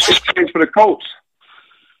changed. It changed for the Colts.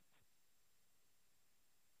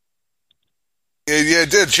 Yeah,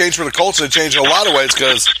 it did change for the Colts. It changed in a lot of ways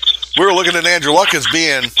because we were looking at Andrew Luck as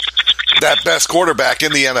being that best quarterback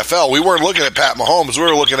in the NFL. We weren't looking at Pat Mahomes. We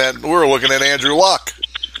were looking at Andrew Luck.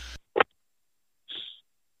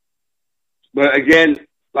 But again,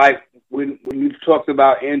 like when you talked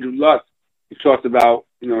about Andrew Luck, you talked about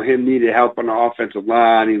him needed help on the offensive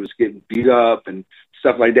line. He was getting beat up and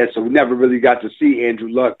stuff like that. So we never really got to see Andrew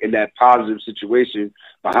Luck in that positive situation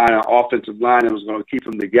behind an offensive line that was going to keep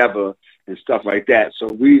them together and stuff like that. So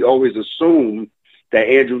we always assumed that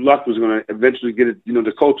Andrew Luck was going to eventually get it,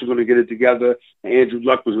 the coach was going to get it together, and Andrew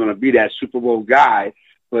Luck was going to be that Super Bowl guy.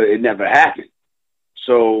 but it never happened.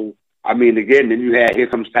 So, I mean, again, then you had, here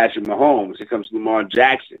comes Patrick Mahomes, here comes Lamar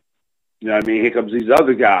Jackson. You know what I mean? Here comes these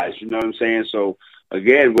other guys, you know what I'm saying? So,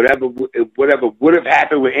 again, whatever would have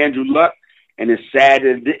happened with Andrew Luck, and it's sad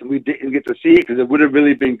that we didn't get to see it because it would have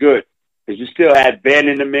really been good. Because you still had Ben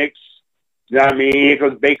in the mix. You know what I mean? Here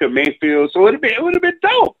comes Baker Mayfield. So it would have been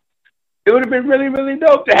dope. It would have been really, really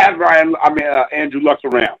dope to have Andrew Luck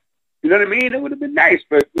around. You know what I mean? It would have been nice,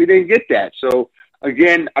 but we didn't get that. So,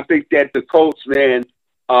 again, I think that the Colts, man,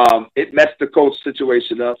 it messed the Colts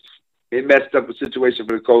situation up. It messed up the situation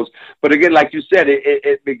for the Colts. But, again, like you said,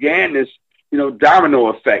 it began this, domino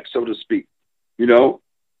effect, so to speak,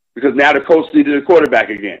 because now the Colts needed a quarterback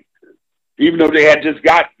again, even though they had just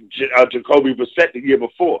got Jacoby Brissett the year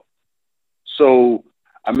before. So,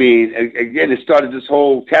 I mean, again, it started this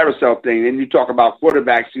whole carousel thing. And you talk about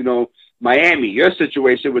quarterbacks, Miami, your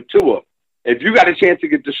situation with Tua. If you got a chance to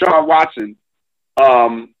get Deshaun Watson,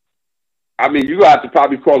 I mean, you have to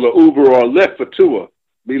probably call an Uber or a Lyft for Tua.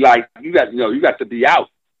 Be like, you got to be out.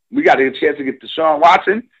 We got a chance to get Deshaun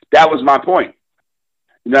Watson. That was my point.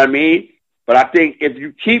 You know what I mean? But I think if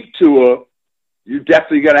you keep Tua, you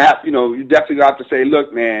definitely gonna have, you definitely gonna have to say,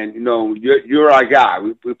 look, man, you're our guy.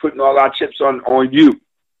 We're putting all our chips on you.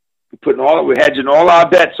 We're hedging all our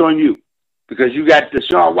bets on you because you got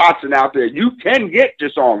Deshaun Watson out there. You can get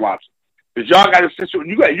Deshaun Watson because y'all got a situation.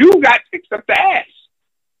 You got picks up the ass.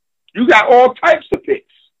 You got all types of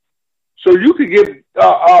picks, so you could give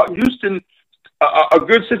Houston a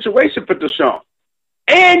good situation for Deshaun,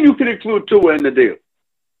 and you can include Tua in the deal.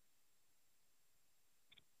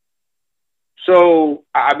 So,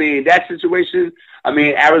 I mean, that situation,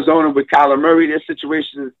 Arizona with Kyler Murray, their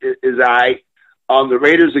situation is all right. The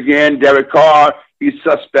Raiders, again, Derek Carr, he's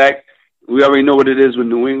suspect. We already know what it is with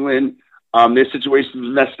New England. Their situation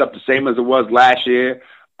is messed up the same as it was last year.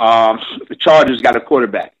 The Chargers got a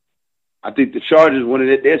quarterback. I think the Chargers,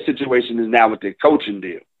 their situation is now with their coaching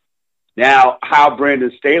deal. Now, how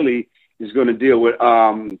Brandon Staley is going to deal with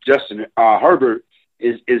Justin Herbert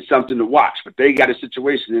is something to watch. But they got a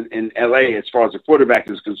situation in L.A. as far as the quarterback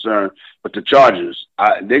is concerned with the Chargers.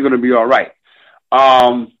 They're going to be all right.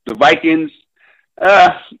 The Vikings,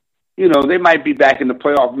 they might be back in the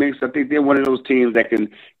playoff mix. I think they're one of those teams that can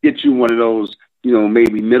get you one of those,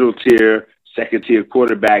 maybe middle-tier, second-tier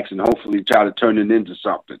quarterbacks and hopefully try to turn it into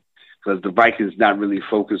something. Because the Vikings not really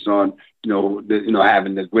focused on,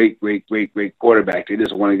 having the great quarterback. They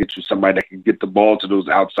just want to get you somebody that can get the ball to those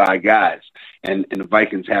outside guys. And the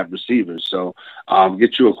Vikings have receivers. So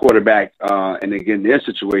get you a quarterback. And again, their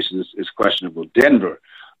situation is questionable. Denver,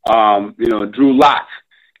 Drew Lock.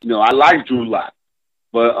 I like Drew Lock.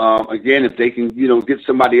 But again, if they can, get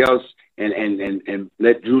somebody else and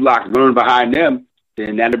let Drew Lock learn behind them,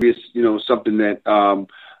 then that'll be, something that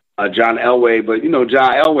John Elway. But,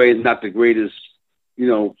 John Elway is not the greatest,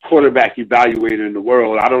 quarterback evaluator in the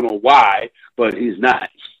world. I don't know why, but he's not.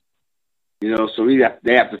 So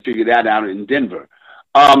they have to figure that out in Denver.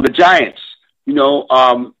 The Giants,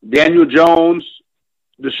 Daniel Jones,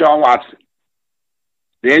 Deshaun Watson.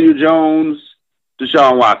 Daniel Jones,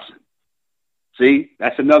 Deshaun Watson. See,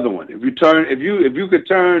 that's another one. If you could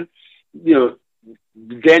turn, Daniel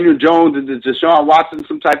Jones into Deshaun Watson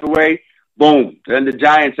some type of way, boom, then the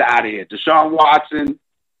Giants are out of here. Deshaun Watson,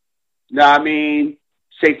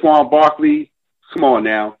 Saquon Barkley, come on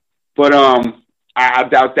now. But I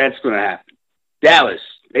doubt that's going to happen. Dallas,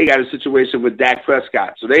 they got a situation with Dak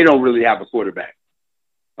Prescott, so they don't really have a quarterback.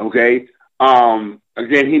 Okay?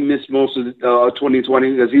 Again, he missed most of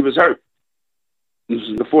 2020 because he was hurt.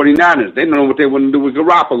 The 49ers, they don't know what they want to do with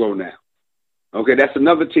Garoppolo now. Okay, that's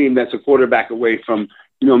another team that's a quarterback away from,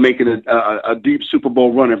 making a deep Super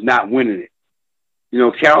Bowl run, if not winning it.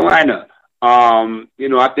 Carolina, I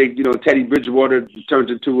think, Teddy Bridgewater turns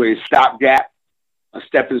into a stopgap, a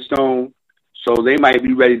stepping stone. So they might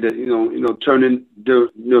be ready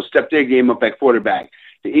to, step their game up at quarterback.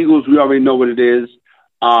 The Eagles, we already know what it is.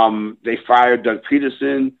 They fired Doug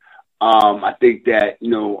Peterson. I think that,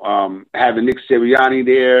 having Nick Sirianni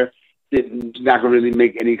there not going to really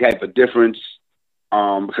make any type of difference.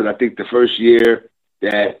 Because I think the first year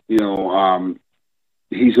that,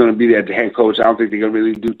 he's going to be there as the head coach, I don't think they're going to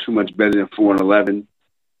really do too much better than 4-11,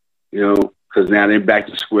 because now they're back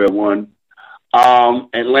to square one.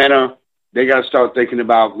 Atlanta, they got to start thinking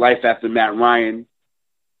about life after Matt Ryan.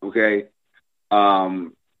 Okay.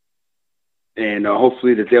 And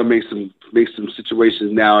hopefully that they'll make some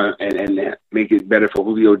situations now and make it better for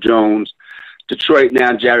Julio Jones. Detroit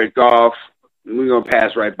now, Jared Goff, we're going to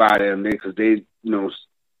pass right by them because they,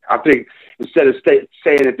 I think instead of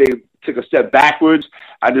saying that they took a step backwards,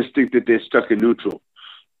 I just think that they're stuck in neutral.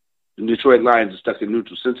 The Detroit Lions are stuck in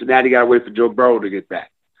neutral. Cincinnati got to wait for Joe Burrow to get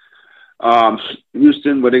back.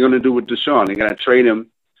 Houston, what are they going to do with Deshaun? They got to trade him.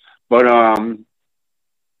 But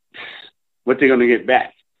what they going to get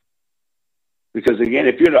back? Because, again,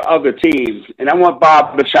 if you're the other team, and I want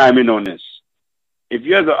Bob to chime in on this. If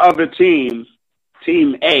you're the other team,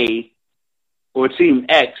 Team A or Team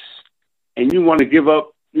X, and you want to give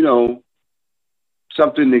up,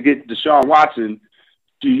 something to get Deshaun Watson,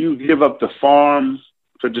 do you give up the farm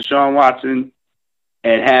for Deshaun Watson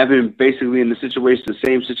and have him basically in the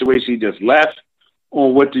same situation he just left,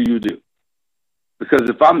 or what do you do? Because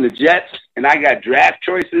if I'm the Jets and I got draft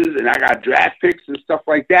choices and I got draft picks and stuff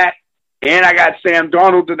like that, and I got Sam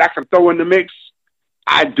Darnold that I can throw in the mix,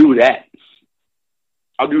 I'd do that.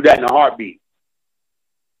 I'll do that in a heartbeat.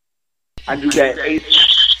 I do that.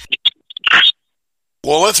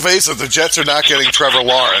 Well, let's face it, the Jets are not getting Trevor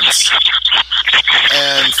Lawrence.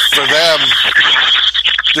 And for them,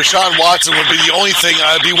 Deshaun Watson would be the only thing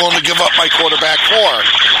I'd be willing to give up my quarterback for.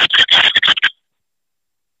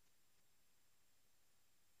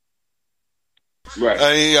 Right.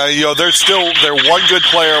 They're one good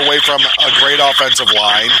player away from a great offensive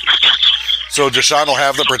line. So Deshaun will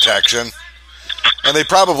have the protection. And they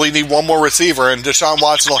probably need one more receiver, and Deshaun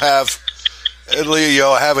Watson will have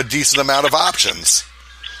a decent amount of options.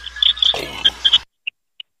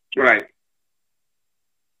 Right.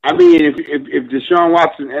 I mean, if Deshaun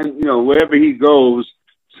Watson, and wherever he goes,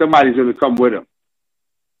 somebody's going to come with him.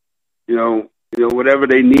 Whatever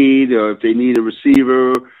they need, or if they need a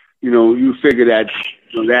receiver, you figure that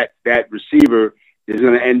that receiver is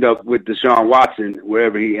going to end up with Deshaun Watson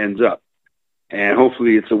wherever he ends up, and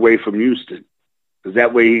hopefully it's away from Houston, because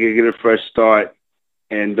that way he can get a fresh start,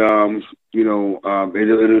 and it'll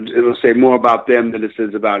say more about them than it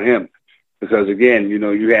says about him. Because again,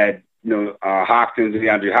 you had Hopkins,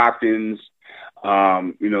 DeAndre Hopkins,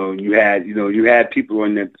 you had people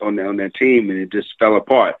on that team, and it just fell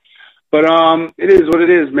apart. But it is what it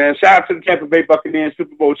is, man. Shout out to the Tampa Bay Buccaneers,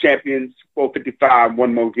 Super Bowl champions, 455,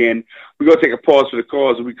 one more again. We're gonna take a pause for the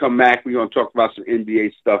cause. When we come back, we're gonna talk about some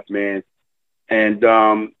NBA stuff, man, and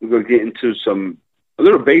we're gonna get into a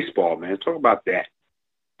little baseball, man. Talk about that.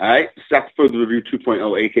 All right, South Further Review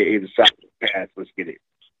 2.0, aka the South Pass. Let's get it.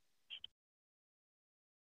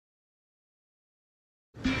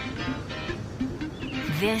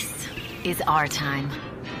 This is our time.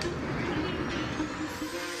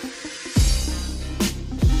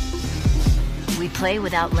 We play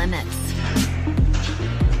without limits.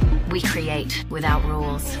 We create without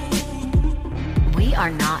rules. We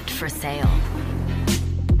are not for sale.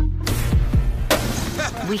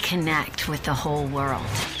 We connect with the whole world.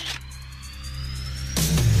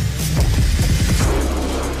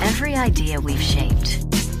 Every idea we've shaped,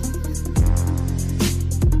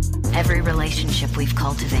 every relationship we've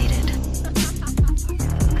cultivated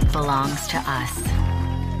belongs to us.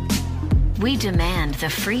 We demand the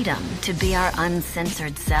freedom to be our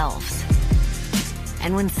uncensored selves.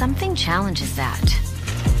 And when something challenges that,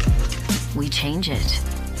 we change it.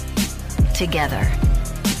 Together.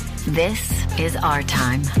 This is our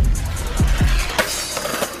time.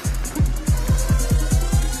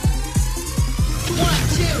 One,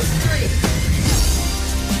 two, three.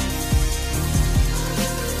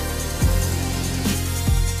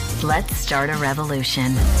 Let's start a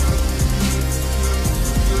revolution.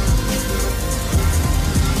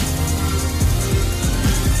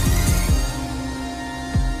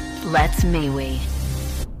 Let's MeWe.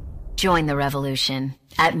 Join the revolution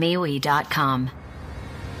at MeWe.com.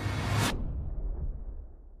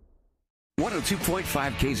 102.5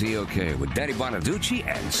 KZOK with Danny Bonaducci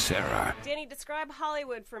and Sarah. Danny, describe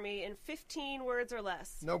Hollywood for me in 15 words or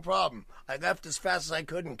less. No problem. I left as fast as I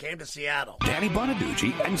could and came to Seattle. Danny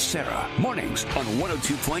Bonaducci and Sarah. Mornings on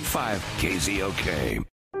 102.5 KZOK.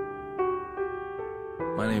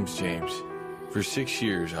 My name's James. For 6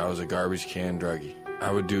 years, I was a garbage can druggie.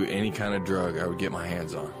 I would do any kind of drug I would get my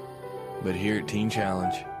hands on. But here at Teen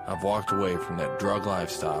Challenge, I've walked away from that drug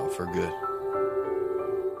lifestyle for good.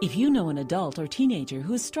 If you know an adult or teenager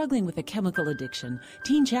who is struggling with a chemical addiction,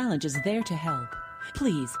 Teen Challenge is there to help.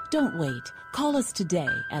 Please, don't wait. Call us today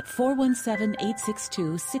at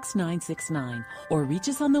 417-862-6969 or reach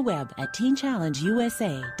us on the web at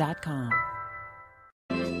teenchallengeusa.com.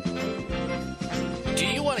 Do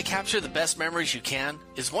you want to capture the best memories you can?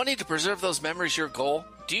 Is wanting to preserve those memories your goal?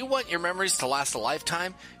 Do you want your memories to last a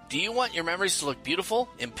lifetime? Do you want your memories to look beautiful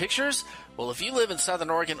in pictures? Well, if you live in Southern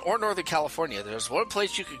Oregon or Northern California, there's one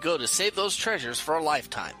place you could go to save those treasures for a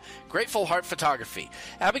lifetime. Grateful Heart Photography.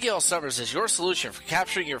 Abigail Summers is your solution for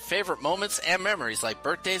capturing your favorite moments and memories like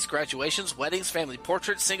birthdays, graduations, weddings, family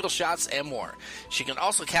portraits, single shots, and more. She can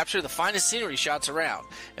also capture the finest scenery shots around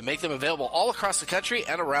and make them available all across the country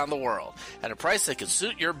and around the world at a price that can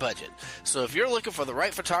suit your budget. So if you're looking for the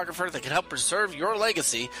right photographer that can help preserve your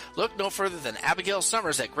legacy, look no further than Abigail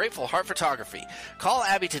Summers at Grateful Heart Photography. Call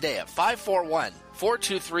Abby today at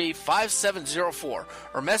 541-423-5704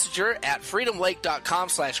 or message her at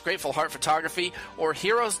freedomlake.com/Grateful Heart Photography or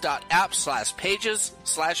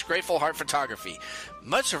heroes.app/pages/Grateful Heart Photography.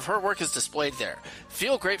 Much of her work is displayed there.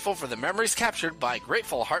 Feel grateful for the memories captured by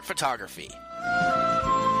Grateful Heart Photography.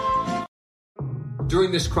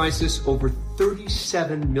 During this crisis, over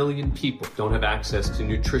 37 million people don't have access to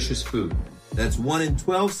nutritious food. That's 1 in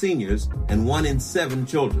 12 seniors and 1 in 7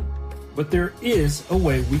 children. But there is a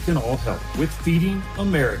way we can all help with Feeding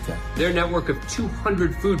America. Their network of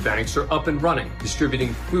 200 food banks are up and running,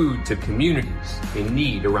 distributing food to communities in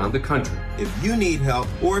need around the country. If you need help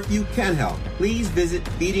or if you can help, please visit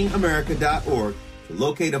feedingamerica.org to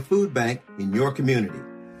locate a food bank in your community.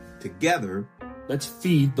 Together, let's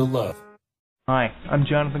feed the love. Hi, I'm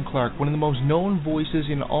Jonathan Clark, one of the most known voices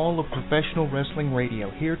in all of professional wrestling radio,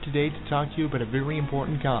 here today to talk to you about a very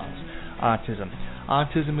important cause, autism.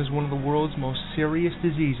 Autism is one of the world's most serious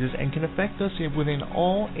diseases and can affect us within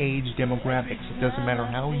all age demographics. It doesn't matter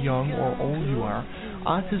how young or old you are.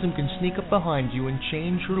 Autism can sneak up behind you and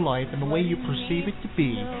change your life and the way you perceive it to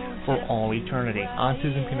be for all eternity.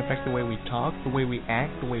 Autism can affect the way we talk, the way we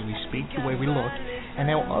act, the way we speak, the way we look, and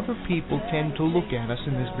how other people tend to look at us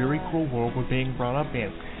in this very cruel world we're being brought up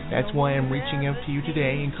in. That's why I'm reaching out to you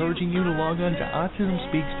today, encouraging you to log on to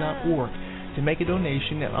autismspeaks.org to make a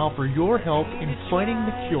donation and offer your help in fighting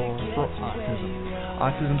the cure for autism.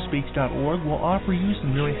 AutismSpeaks.org will offer you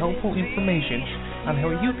some very helpful information on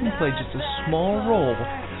how you can play just a small role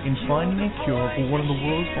in finding a cure for one of the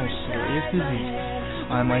world's most serious diseases.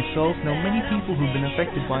 I myself know many people who've been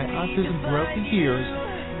affected by autism throughout the years,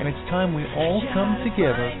 and it's time we all come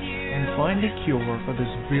together and find a cure for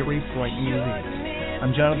this very frightening disease.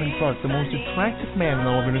 I'm Jonathan Clark, the most attractive man in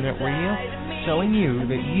all of Internet radio, telling you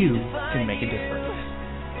that you can make a difference.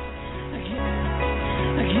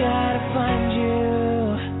 I gotta find you.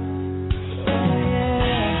 Oh,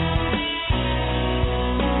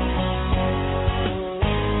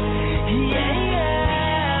 yeah.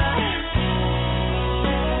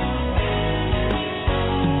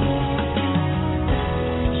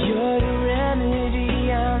 You're the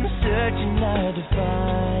remedy I'm searching out to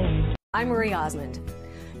find. I'm Marie Osmond.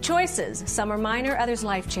 Choices, some are minor, others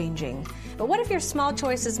life-changing. But what if your small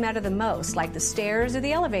choices matter the most, like the stairs or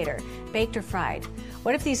the elevator, baked or fried?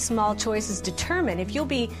 What if these small choices determine if you'll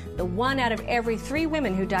be the 1 out of every 3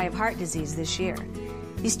 women who die of heart disease this year?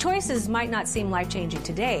 These choices might not seem life-changing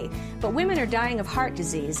today, but women are dying of heart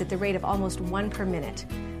disease at the rate of almost 1 per minute.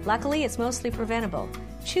 Luckily, it's mostly preventable.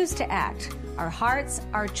 Choose to act. Our hearts,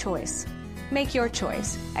 our choice. Make your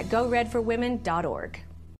choice at GoRedForWomen.org.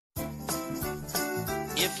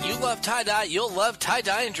 If you love tie-dye, you'll love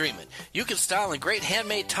Tie-Dye and Dreamin'. You can style in great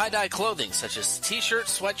handmade tie-dye clothing such as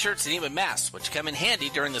t-shirts, sweatshirts, and even masks, which come in handy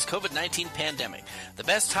during this COVID-19 pandemic. The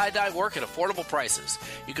best tie-dye work at affordable prices.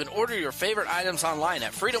 You can order your favorite items online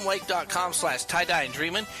at freedomlake.com/tie-dye and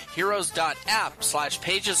dreamin',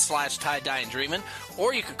 heroes.app/pages/tie-dye and dreamin',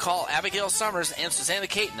 or you can call Abigail Summers and Susanna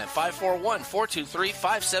Caton at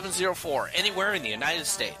 541-423-5704 anywhere in the United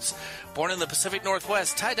States. Born in the Pacific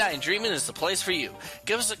Northwest, Tie-Dye and Dreamin' is the place for you.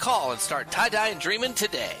 Give us a call and start Tie-Dye and Dreamin'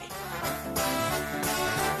 today.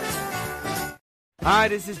 Hi,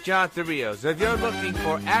 this is Jonathan Rios. If you're looking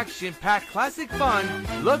for action-packed classic fun,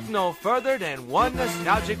 look no further than One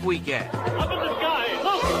Nostalgic Weekend. Up in the sky,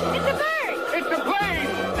 look! It's a bird! It's a plane!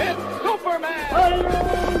 It's Superman!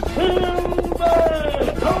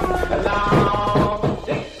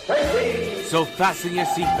 So fasten your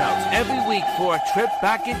seatbelts every week for a trip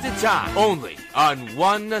back into time, only on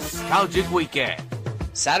One Nostalgic Weekend.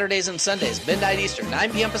 Saturdays and Sundays, midnight Eastern,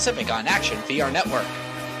 9 p.m. Pacific on Action VR Network.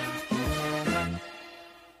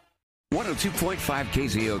 102.5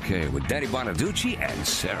 KZOK with Danny Bonaducci and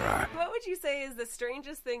Sarah. What would you say is the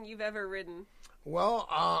strangest thing you've ever ridden? Well,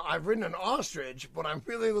 I've ridden an ostrich, but I'm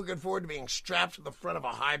really looking forward to being strapped to the front of a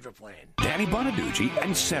hydroplane. Danny Bonaducci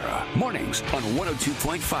and Sarah. Mornings on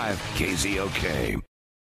 102.5 KZOK.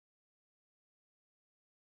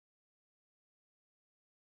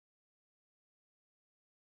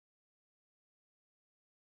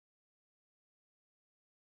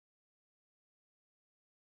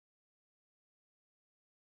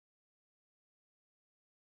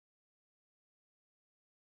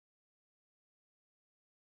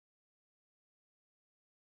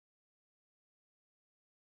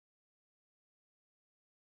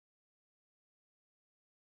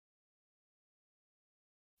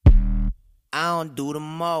 I don't do the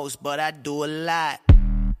most, but I do a lot.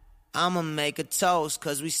 I'ma make a toast,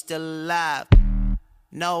 cause we still alive.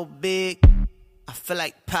 No big, I feel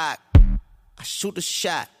like Pac. I shoot a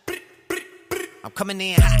shot. I'm coming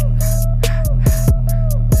in hot.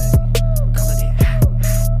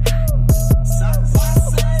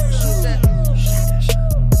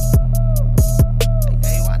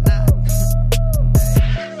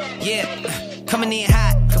 Yeah, coming in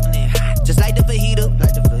hot. Just like the fajita.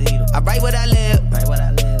 I write what I live.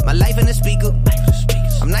 My life in the speaker.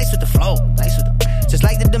 I'm nice with the flow. Just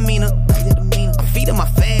like the demeanor. I'm feeding my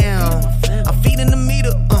fam. I'm feeding the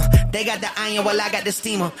meter. They got the iron while I got the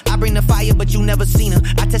steamer. I bring the fire, but you never seen her.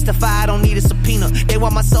 I testify, I don't need a subpoena. They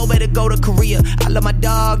want my soul, better go to Korea. I love my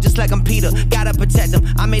dog just like I'm Peter. Gotta protect them.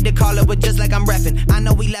 I made the call up, but just like I'm reffing. I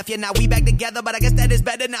know we left, yeah, now we back together, but I guess that is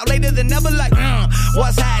better now. Later than never, like,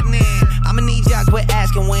 what's happening? I'ma need y'all quit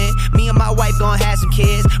asking when. Me and my wife gonna have some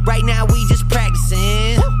kids. Right now we just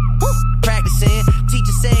practicing. Practicing.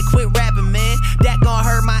 Teacher said quit rapping, man. That gon'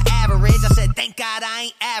 hurt my average. I said thank God I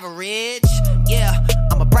ain't average. Yeah,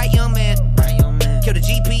 I'm a bright young man. Kill the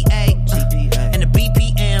GPA and the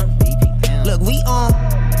BPM. Look, we on.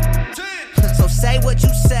 So say what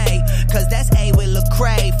you say, cause that's A with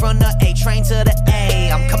Lecrae. From the A train to the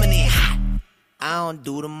A, I'm coming in hot. I don't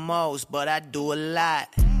do the most, but I do a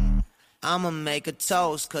lot. I'ma make a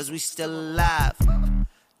toast, cause we still alive.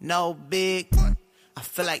 No big, I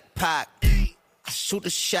feel like Pac. I shoot a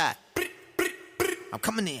shot. I'm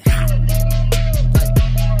coming in hot.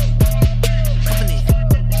 Coming in.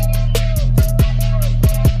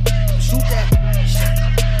 Shoot that shot.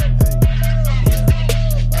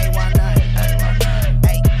 Hey, why not?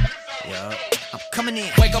 Hey, yeah. I'm coming in.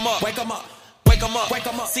 Wake 'em up. Wake 'em up. Wake 'em up. Wake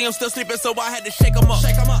 'em up. See him still sleeping, so I had to shake 'em up.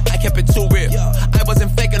 Shake 'em up. I kept it too real. I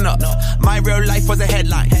wasn't faking up. No. My real life was a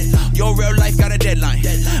headline. Your real life got a deadline.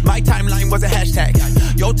 My timeline was a hashtag.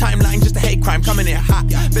 Your timeline just a hate crime. Coming in hot.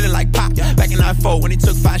 Feeling like Pac. Back in 9-4 when he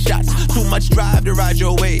took 5 shots. Too much drive to ride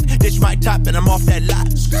your wave. Ditch my top and I'm off that lot.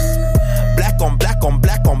 Black on black on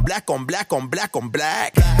black on black on black on black on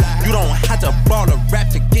black. You don't have to ball a rap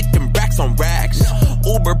to get them racks on racks.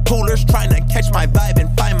 Uber poolers trying to catch my vibe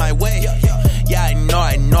and find my way. Yeah, I know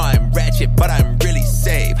I'm ratchet, but I'm really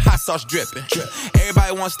safe. Hot sauce dripping.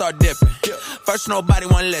 Everybody wanna start dipping. First nobody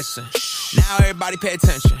wanna listen. Now everybody pay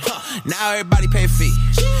attention. Now everybody pay a fee.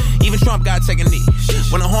 Even Trump gotta take a knee.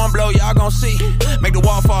 When the horn blow, y'all gon' see. Make the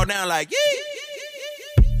wall fall down like yee.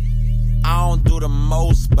 I don't do the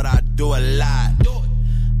most, but I do a lot.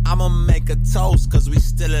 I'ma make a toast, cause we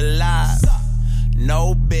still alive.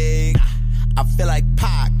 No big, I feel like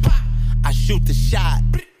Pac. I shoot the shot.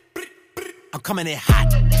 I'm coming in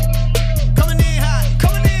hot. Coming in hot.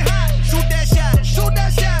 Coming in hot. Shoot that shot. Shoot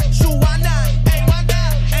that shot. Shoot, why not? Hey, why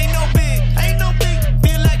not? Ain't no big. Ain't no big.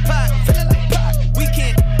 Feel like Pac. Feeling like Pac. We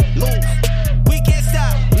can't lose. We can't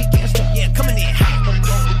stop. We can't stop. Yeah, coming in hot.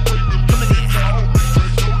 Coming in hot.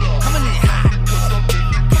 Coming in hot.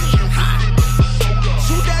 Coming in hot.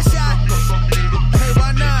 Shoot that shot. Hey,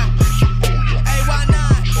 why not? Hey, why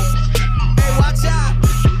not? Hey, watch out.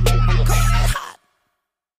 I'm coming in hot.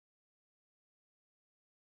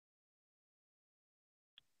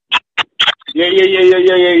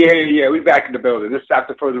 Yeah. We back in the building. This is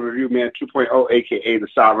After Further Review, man, 2.0, a.k.a. the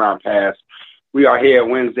Side Round Pass. We are here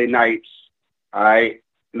Wednesday nights. All right.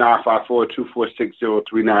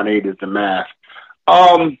 954-246-0398 is the math.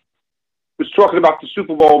 Was talking about the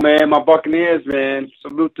Super Bowl, man. My Buccaneers, man.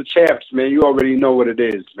 Salute the champs, man. You already know what it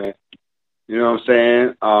is, man. You know what I'm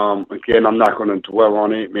saying? Again, I'm not going to dwell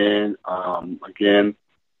on it, man. Again,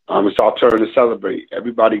 it's our turn to celebrate.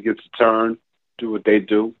 Everybody gets a turn, do what they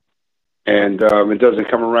do. And it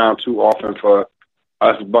doesn't come around too often for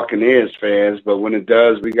us Buccaneers fans, but when it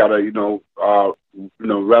does, we gotta,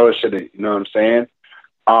 relish in it. You know what I'm saying?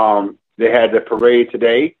 They had the parade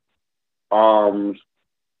today, with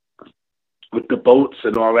the boats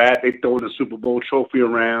and all that. They throwing the Super Bowl trophy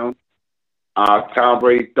around. Tom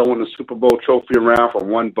Brady throwing the Super Bowl trophy around from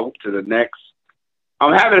one boat to the next.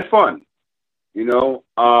 I'm having fun.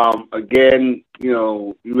 Again,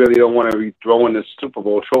 you really don't want to be throwing the Super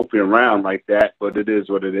Bowl trophy around like that, but it is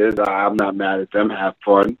what it is. I'm not mad at them. Have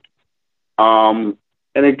fun. And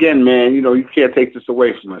again, man, you can't take this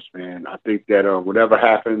away from us, man. I think that whatever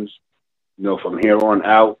happens, from here on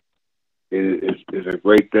out is a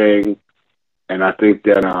great thing. And I think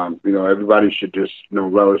that, everybody should just,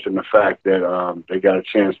 relish in the fact that they got a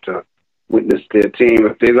chance to witness their team.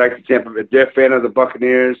 If they like the Tampa, if they're a fan of the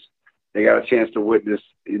Buccaneers, they got a chance to witness,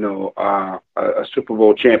 a Super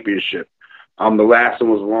Bowl championship. The last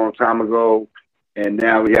one was a long time ago, and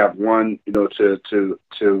now we have one, to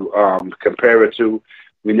compare it to.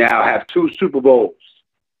 We now have 2 Super Bowls.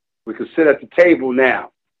 We can sit at the table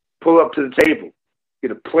now, pull up to the table,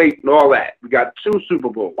 get a plate and all that. We got 2 Super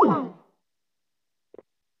Bowls.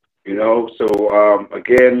 You know, so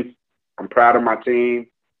again, I'm proud of my team,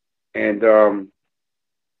 and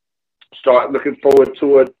start looking forward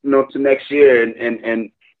to it, you know, to next year,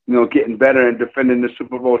 and you know, getting better and defending the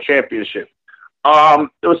Super Bowl championship. There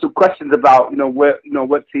were some questions about, you know,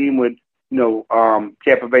 what team would, you know,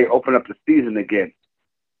 Tampa Bay open up the season against.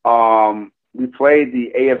 We played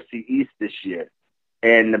the AFC East this year,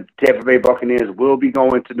 and the Tampa Bay Buccaneers will be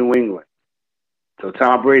going to New England. So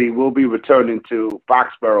Tom Brady will be returning to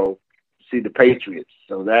Foxborough to see the Patriots.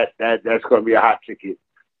 So that's going to be a hot ticket.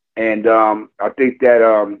 And I think that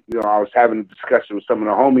you know, I was having a discussion with some of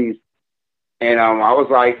the homies, and I was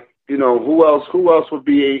like, you know, who else would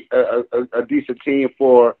be a decent team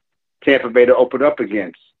for Tampa Bay to open up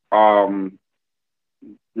against? You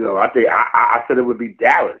know, I think I said it would be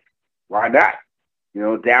Dallas. Why not? You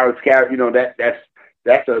know, Dallas, you know,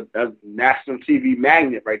 that's a national TV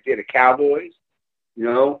magnet right there, the Cowboys, you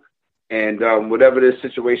know, and whatever this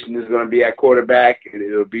situation is going to be at quarterback,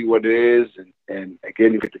 it'll be what it is. And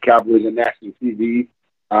again, you get the Cowboys on national TV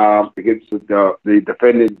against the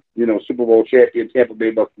defending, you know, Super Bowl champion Tampa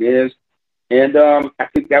Bay Buccaneers. And I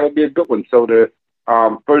think that would be a good one. So the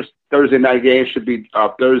first Thursday night game should be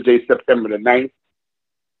Thursday, September the 9th.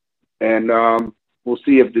 And we'll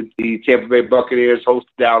see if the Tampa Bay Buccaneers host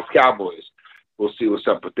the Dallas Cowboys. We'll see what's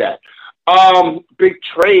up with that. Big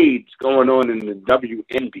trades going on in the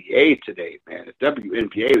WNBA today, man. The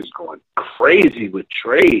WNBA is going crazy with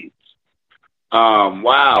trades.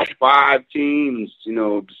 Wow, 5 teams, you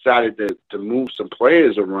know, decided to move some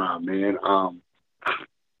players around, man.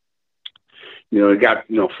 You know, it got,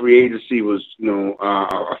 you know, free agency was, you know,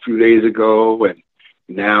 a few days ago, and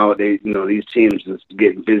now they, you know, these teams are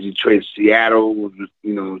getting busy trading. Seattle,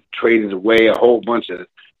 you know, traded away a whole bunch of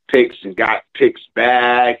picks and got picks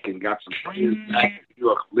back and got some players back. New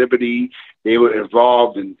York Liberty, they were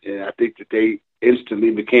involved, and I think that they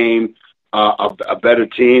instantly became a better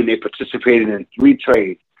team. They participated in 3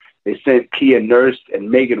 trades. They sent Kia Nurse and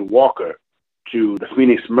Megan Walker to the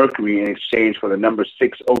Phoenix Mercury in exchange for the number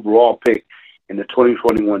 6 overall pick in the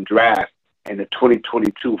 2021 draft and the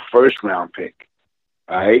 2022 first-round pick.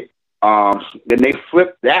 All right? Then they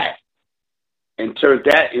flipped that and turned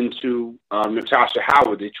that into Natasha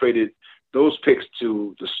Howard. They traded those picks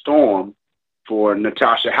to the Storm for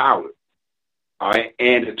Natasha Howard, all right,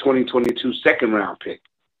 and the 2022 second-round pick.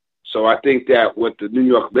 So I think that what the New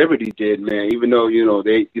York Liberty did, man, even though, you know,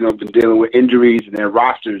 they, you know, been dealing with injuries and their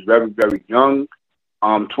roster is very, very young,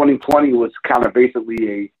 2020 was kind of basically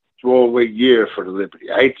a throwaway year for the Liberty.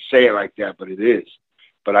 I hate to say it like that, but it is.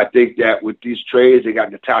 But I think that with these trades, they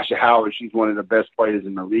got Natasha Howard. She's one of the best players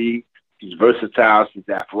in the league. She's versatile. She's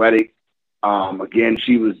athletic. Again,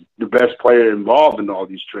 she was the best player involved in all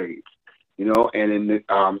these trades, you know. And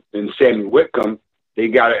in Sammy Whitcomb, they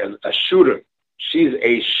got a shooter. She's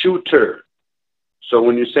a shooter. So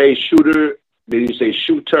when you say shooter, then you say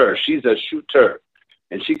shooter. She's a shooter.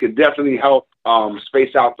 And she could definitely help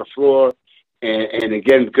space out the floor. And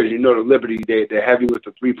again, because you know the Liberty, they're heavy with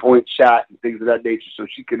the three-point shot and things of that nature. So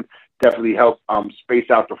she can definitely help space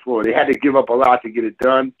out the floor. They had to give up a lot to get it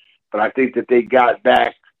done. But I think that they got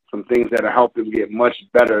back some things that will help them get much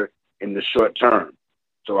better in the short term.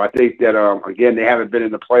 So I think that, again, they haven't been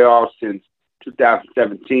in the playoffs since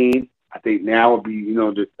 2017. I think now would be, you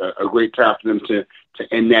know, a great time for them to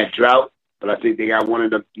end that drought. But I think they got one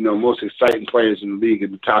of the, you know, most exciting players in the league,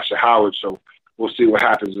 in Natasha Howard. So we'll see what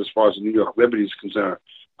happens as far as the New York Liberty is concerned.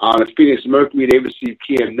 The Phoenix Mercury, they received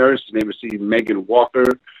Kia Nurse and they received Megan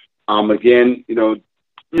Walker. Again, you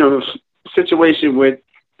know, situation with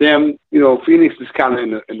them, you know, Phoenix is kind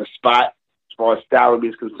of in the spot as far as salary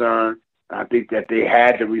is concerned. I think that they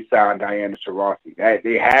had to re-sign Diana Taurasi.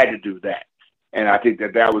 They had to do that. And I think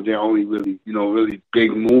that was their only really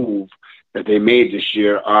big move that they made this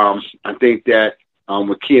year. I think that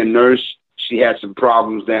with Kia Nurse, she had some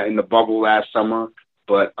problems that in the bubble last summer,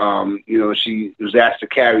 but you know, she was asked to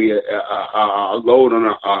carry a load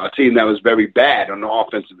on a team that was very bad on the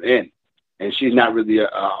offensive end, and she's not really an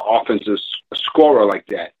offensive scorer like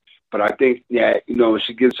that. But I think that, you know,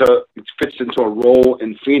 she fits into a role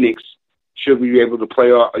in Phoenix. She'll be able to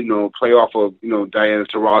play off of, you know, Diana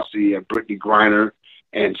Taurasi and Brittany Griner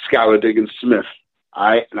and Skylar Diggins-Smith. All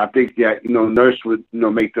right, and I think that, you know, Nurse would, you know,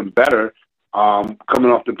 make them better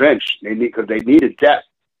coming off the bench. Because they needed depth.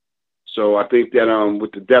 So I think that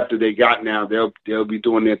with the depth that they got now, they'll be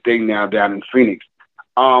doing their thing now down in Phoenix.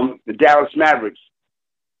 The Dallas Mavericks.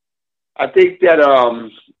 I think that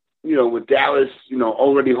with Dallas,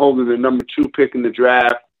 already holding the number 2 pick in the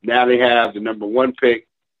draft, now they have the number 1 pick.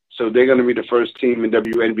 So they're going to be the first team in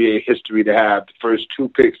WNBA history to have the first 2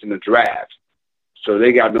 picks in the draft. So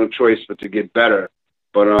they got no choice but to get better.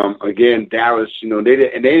 But again, Dallas, they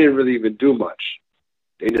didn't really even do much.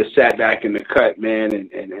 They just sat back in the cut, man,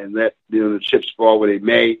 and let the chips fall where they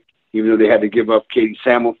may. Even though they had to give up Katie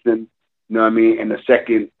Samuelson, you know what I mean, and a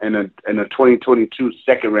 2022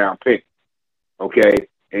 second round pick, okay,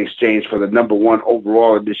 in exchange for the number 1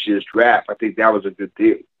 overall in this year's draft. I think that was a good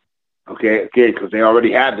deal, okay, again, because they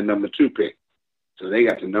already had the number 2 pick, so they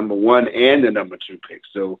got the number 1 and the number 2 pick.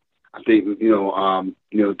 So I think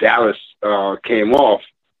Dallas came off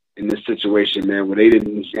in this situation, man, where they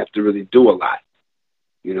didn't have to really do a lot,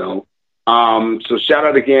 So shout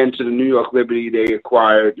out again to the New York Liberty. They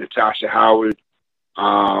acquired Natasha Howard.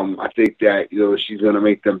 I think that, she's going to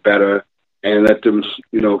make them better and let them,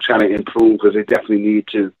 kind of improve, because they definitely need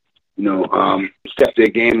to, step their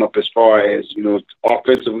game up as far as,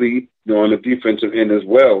 offensively, on the defensive end as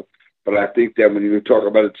well. But I think that when you talk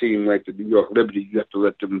about a team like the New York Liberty, you have to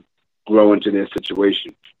let them grow into their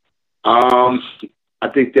situation. I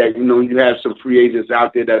think that, you have some free agents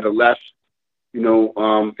out there that are left,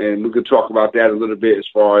 and we could talk about that a little bit as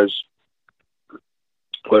far as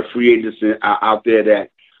what free agents are out there that,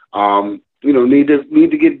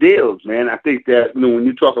 need to get deals, man. I think that, when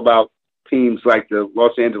you talk about teams like the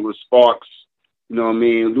Los Angeles Sparks,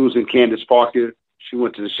 losing Candace Parker, she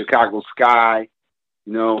went to the Chicago Sky,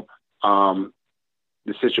 the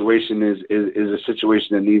situation is a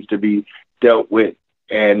situation that needs to be dealt with.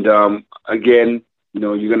 And, again,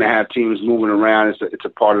 you're going to have teams moving around. It's a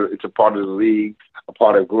part of the league, a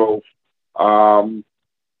part of growth.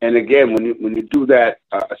 And again, when you do that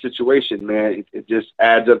situation, man, it just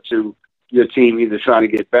adds up to your team either trying to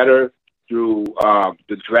get better through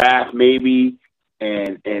the draft, maybe,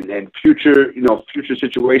 and future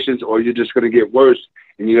situations, or you're just going to get worse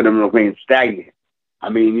and you're going to remain stagnant. I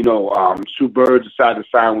mean, Sue Bird decided to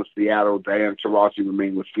sign with Seattle. Diana Taurasi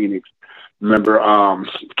remained with Phoenix. Remember,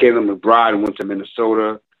 Kayla McBride went to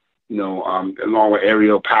Minnesota, along with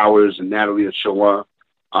Ariel Powers and Natalie Ochoa.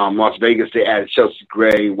 Las Vegas, they added Chelsea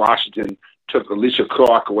Gray. Washington took Alicia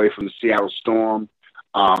Clark away from the Seattle Storm.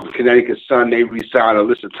 Connecticut Sun, they re-signed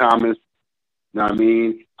Alyssa Thomas. You know what I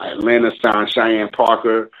mean? Atlanta signed Cheyenne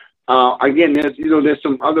Parker. Again, there's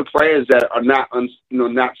some other players that are not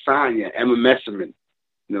signed yet. Emma Messerman,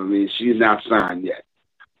 she's not signed yet.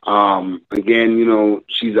 Again,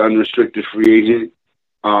 she's an unrestricted free agent.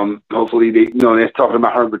 Hopefully they're talking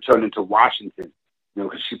about her returning to Washington,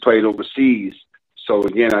 because she played overseas. So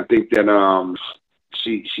again, I think that,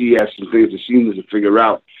 she has some things that she needs to figure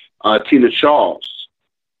out. Tina Charles,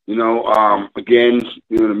 again,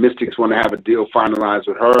 the Mystics want to have a deal finalized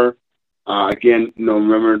with her. Again,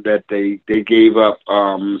 remember that they gave up,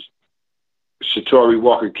 Shatori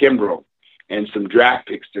Walker-Kimbrough and some draft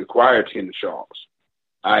picks to acquire Tina Charles.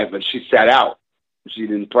 But she sat out. She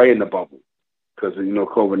didn't play in the bubble because of,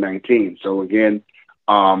 COVID-19. So again,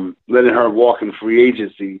 letting her walk in free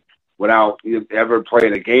agency without ever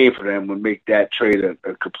playing a game for them would make that trade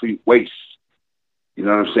a complete waste. You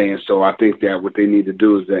know what I'm saying? So I think that what they need to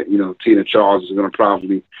do is that, Tina Charles is going to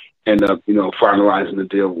probably end up, finalizing the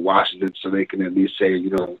deal with Washington so they can at least say,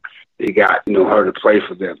 they got, her to play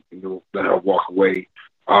for them, let her walk away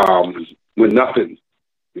with nothing,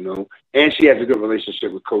 And she has a good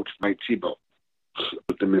relationship with Coach Mike Thibault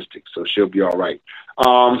with the Mystics, so she'll be all right.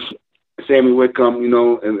 Sammy Whitcomb,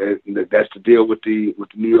 and that's the deal with the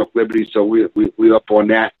New York Liberty, so we up on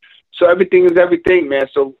that. So everything is everything, man.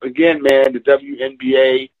 So again, man, the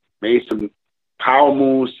WNBA made some power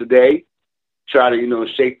moves today, try to,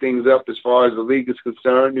 shake things up as far as the league is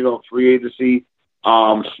concerned, free agency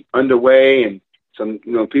underway and some,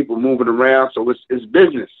 people moving around. So it's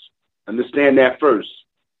business. Understand that first.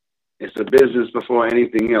 It's a business before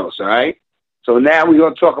anything else, all right? So now we're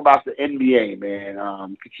going to talk about the NBA, man.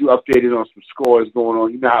 Get you updated on some scores going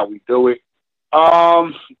on. You know how we do it.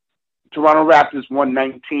 Toronto Raptors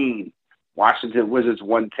 119. Washington Wizards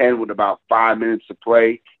 110 with about 5 minutes to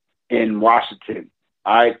play in Washington.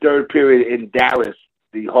 All right, third period in Dallas.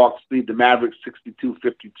 The Hawks lead the Mavericks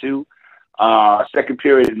 62-52. Second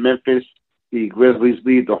period in Memphis. The Grizzlies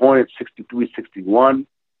lead the Hornets 63-61.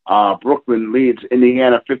 Brooklyn leads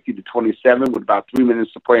Indiana 50-27 with about 3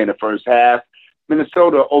 minutes to play in the first half.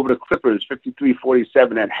 Minnesota over the Clippers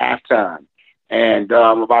 53-47 at halftime. And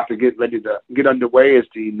I'm about to get ready to get underway as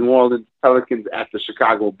the New Orleans Pelicans at the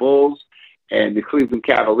Chicago Bulls and the Cleveland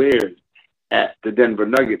Cavaliers at the Denver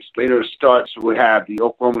Nuggets. Later starts, we have the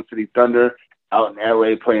Oklahoma City Thunder out in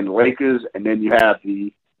LA playing the Lakers, and then you have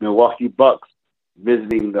the Milwaukee Bucks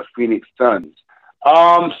visiting the Phoenix Suns.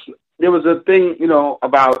 There was a thing,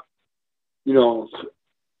 about,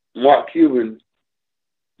 Mark Cuban,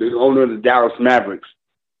 the owner of the Dallas Mavericks,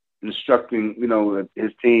 instructing,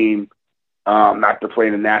 his team not to play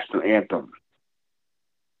the national anthem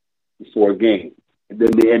before a game. And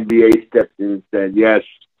then the NBA stepped in and said, yes,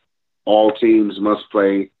 all teams must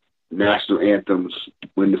play national anthems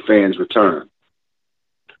when the fans return.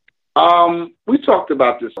 We talked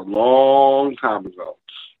about this a long time ago.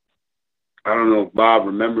 I don't know if Bob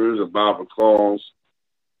remembers or Bob recalls,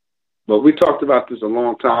 but we talked about this a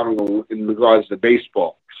long time ago in regards to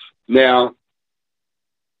baseball. Now,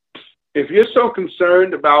 if you're so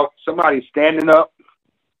concerned about somebody standing up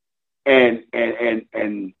and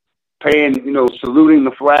paying, saluting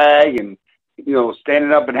the flag and,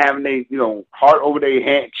 standing up and having their, heart over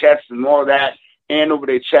their chest and all of that, hand over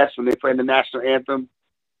their chest when they play the national anthem,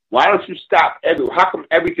 why don't you stop how come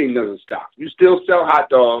everything doesn't stop? You still sell hot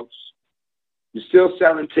dogs. You're still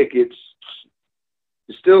selling tickets.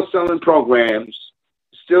 You're still selling programs.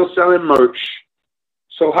 You're still selling merch.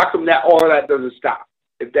 So how come all of that doesn't stop?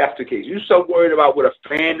 If that's the case, you're so worried about what a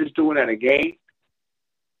fan is doing at a game,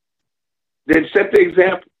 then set the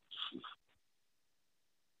example.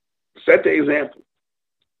 Set the example.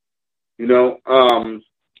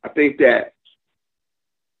 I think that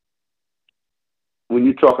when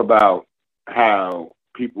you talk about how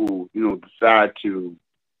people, decide to,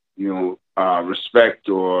 respect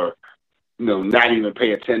or, not even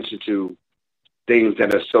pay attention to things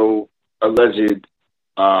that are so alleged,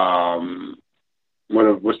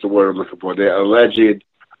 what's the word I'm looking for? They're alleged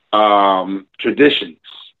traditions.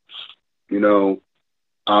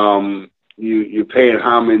 You're paying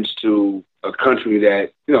homage to a country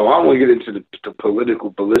that, I don't want to get into the political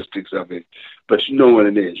ballistics of it, but you know what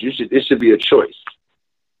it is. It should be a choice.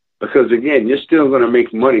 Because, again, you're still going to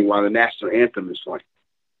make money while the national anthem is playing.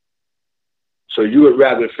 So you would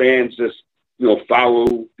rather fans just,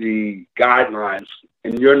 follow the guidelines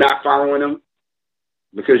and you're not following them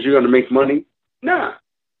because you're going to make money? Nah.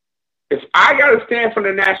 If I got to stand for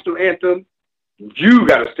the national anthem, you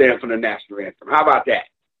got to stand for the national anthem. How about that?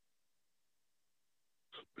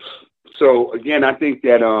 So, again, I think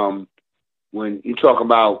that when you talk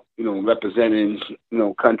about, representing,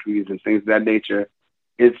 countries and things of that nature,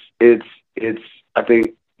 it's I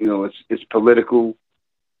think, it's political,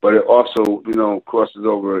 but it also, crosses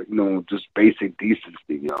over, just basic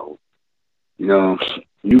decency,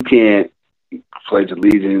 you can't pledge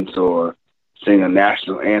allegiance or sing a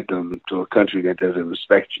national anthem to a country that doesn't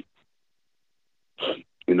respect you.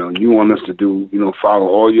 You want us to do, follow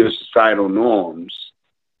all your societal norms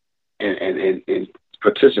and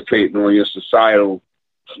participate in all your societal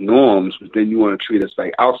norms, but then you want to treat us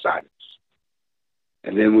like outsiders.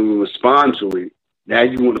 And then when we respond to it, now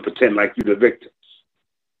you want to pretend like you're the victims.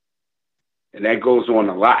 And that goes on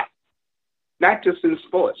a lot. Not just in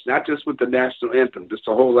sports, not just with the national anthem, just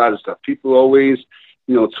a whole lot of stuff. People always,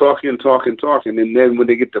 talking, and then when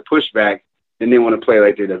they get the pushback, then they want to play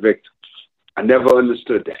like they're the victims. I never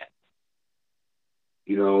understood that.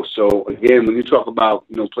 So again, when you talk about,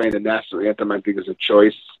 playing the national anthem, I think it's a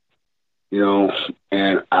choice,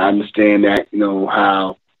 and I understand that,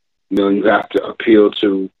 how, you have to appeal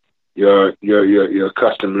to your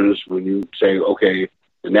customers when you say, okay,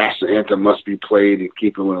 the national anthem must be played and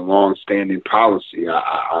keep it with a long-standing policy.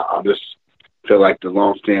 I just feel like the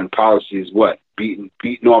long-standing policy is what? Beating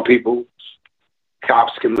on people,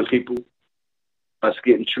 cops killing people, us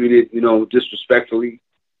getting treated, disrespectfully,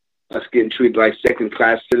 us getting treated like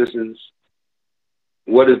second-class citizens.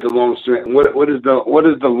 What is the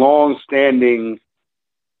long-standing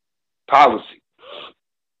policy?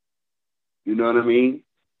 You know what I mean?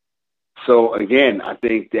 So again, I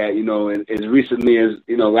think that, as recently as,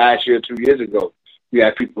 last year, 2 years ago, we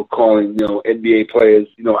had people calling, NBA players,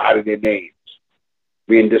 out of their names,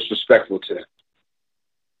 being disrespectful to them.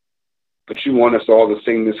 But you want us all to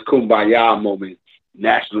sing this Kumbaya moment,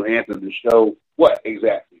 national anthem, to show what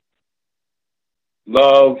exactly?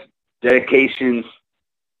 Love, dedication,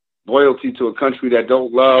 loyalty to a country that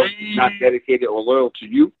don't love, not dedicated or loyal to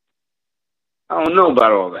you? I don't know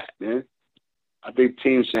about all that, man. I think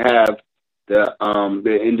teams should have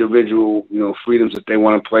the individual, freedoms. If they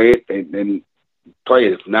want to play it, then play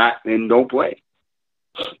it. If not, then don't play.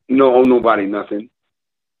 You don't owe nobody nothing.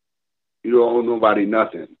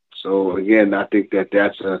 So again, I think that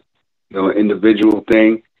that's a individual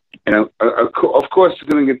thing, and of course it's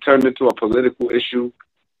going to get turned into a political issue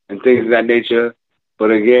and things of that nature.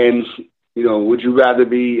 But again, would you rather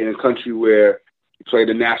be in a country where you play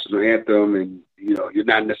the national anthem and you're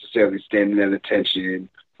not necessarily standing at attention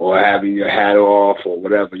or having your hat off or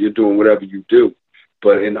whatever. You're doing whatever you do.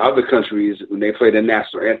 But in other countries, when they play the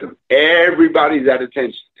national anthem, everybody's at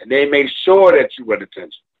attention, and they make sure that you're at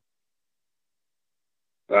attention.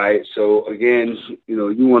 Right? So, again,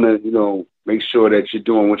 you want to, make sure that you're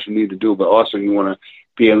doing what you need to do, but also you want to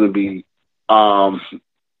be able to be,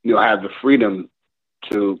 have the freedom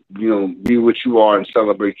to, be what you are and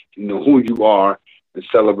celebrate, who you are and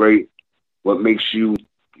celebrate what makes you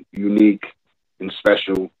unique and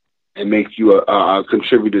special and make you a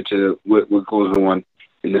contributor to what goes on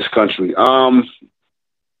in this country.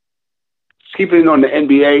 Keeping on the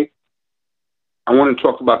NBA, I want to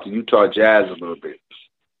talk about the Utah Jazz a little bit.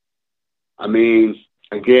 I mean,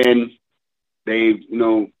 again, they,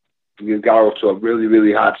 got off to a really,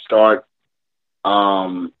 really hot start.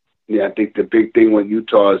 I think the big thing with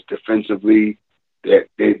Utah is defensively that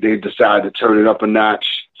they decided to turn it up a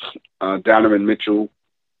notch. Donovan Mitchell,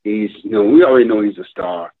 we already know he's a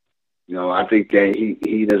star. I think that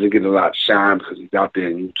he doesn't get a lot of shine because he's out there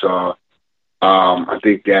in Utah. I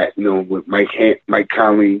think that, with Mike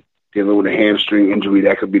Conley dealing with a hamstring injury,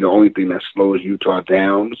 that could be the only thing that slows Utah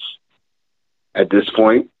down at this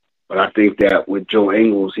point. But I think that with Joe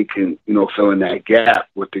Ingles, he can, fill in that gap,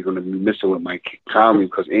 what they're going to be missing with Mike Conley,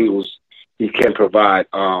 because Ingles, he can provide,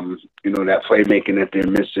 that playmaking that they're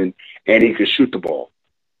missing, and he can shoot the ball.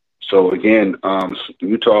 So, again,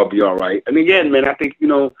 Utah will be all right. And, again, man, I think,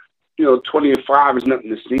 20-5 is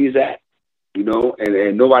nothing to sneeze at,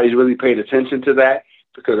 and nobody's really paid attention to that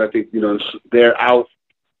because I think, they're out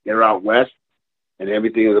west, and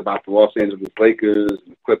everything is about the Los Angeles Lakers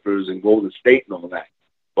and the Clippers and Golden State and all that.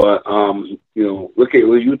 But, look at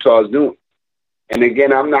what Utah is doing. And,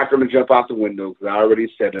 again, I'm not going to jump out the window because I already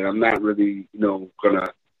said it. I'm not really, going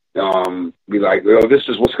to be like, this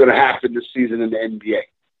is what's going to happen this season in the NBA.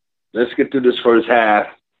 Let's get through this first half.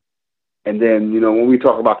 And then, when we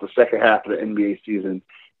talk about the second half of the NBA season,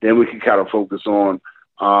 then we can kind of focus on,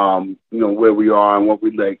 where we are and what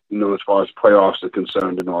we like, as far as playoffs are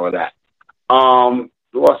concerned and all of that. The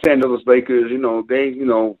Los Angeles Lakers, they,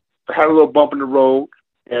 had a little bump in the road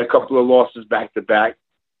and a couple of losses back to back.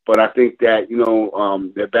 But I think that,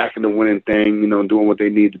 they're back in the winning thing, doing what they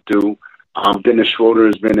need to do. Dennis Schroeder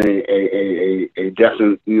has been a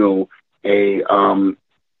definite,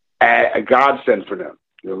 a godsend for them.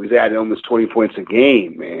 He's added almost 20 points a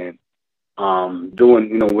game, man.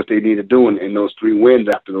 Doing, what they need to do in those 3 wins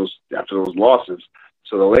after those losses.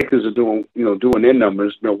 So the Lakers are doing their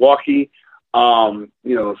numbers. Milwaukee, trying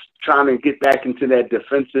to get back into that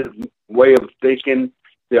defensive way of thinking.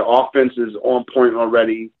 Their offense is on point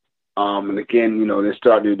already. And again, they're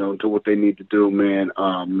starting to do what they need to do, man.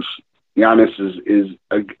 Giannis is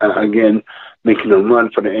again making a run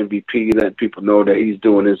for the MVP, letting people know that he's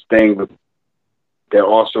doing his thing, but they're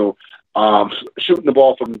also shooting the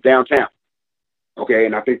ball from downtown. Okay,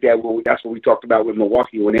 and I think that's what we talked about with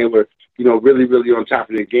Milwaukee when they were, really, really on top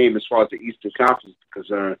of their game as far as the Eastern Conference is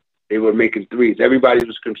concerned. They were making threes. Everybody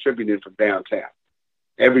was contributing from downtown.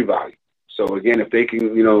 Everybody. So again, if they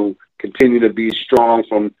can, continue to be strong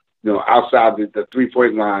from, outside the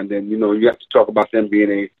 3-point line, then you have to talk about them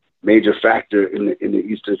being a major factor in the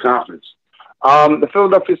Eastern Conference. The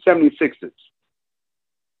Philadelphia 76ers.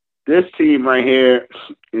 This team right here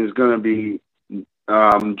is going to be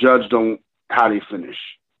judged on how they finish,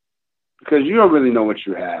 because you don't really know what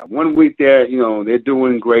you have. 1 week they're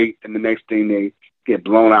doing great, and the next thing they get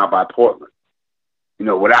blown out by Portland.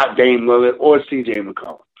 Without Dame Lillard or C.J.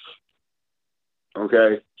 McCollum.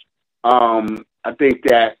 Okay, I think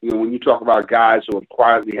that when you talk about guys who are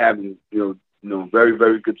quietly having very,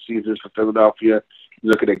 very good seasons for Philadelphia, you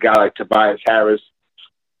look at a guy like Tobias Harris,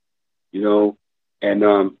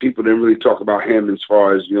 and people didn't really talk about him as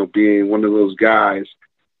far as being one of those guys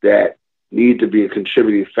that need to be a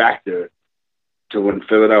contributing factor to when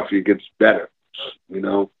Philadelphia gets better,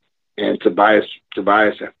 And Tobias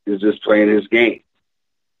is just playing his game.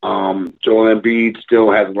 Joel Embiid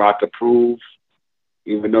still has a lot to prove,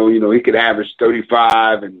 even though, he could average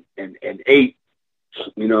 35 and 8,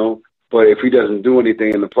 but if he doesn't do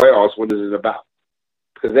anything in the playoffs, what is it about?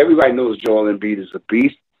 Because everybody knows Joel Embiid is a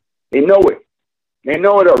beast. They know it. They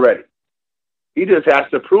know it already. He just has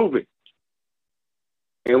to prove it.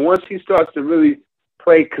 And once he starts to really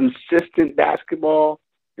play consistent basketball,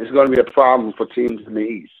 it's going to be a problem for teams in the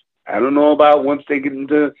East. I don't know about once they get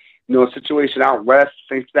into, a situation out west,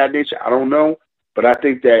 things of that nature. I don't know. But I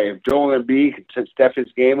think that if Joel Embiid can step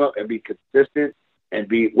his game up and be consistent and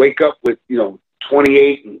wake up with,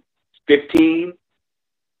 28 and 15,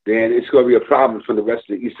 then it's going to be a problem for the rest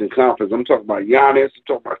of the Eastern Conference. I'm talking about Giannis, I'm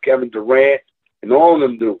talking about Kevin Durant, and all of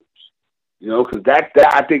them dudes. Because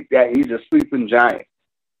I think that he's a sleeping giant,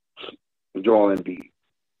 Joel Embiid.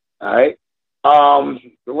 All right? The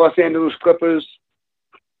Los Angeles Clippers,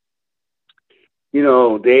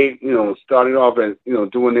 they, started off as,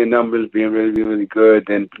 doing their numbers, being really, really, really good.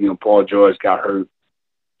 Then, Paul George got hurt.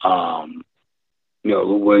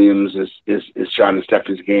 Lou Williams is trying to step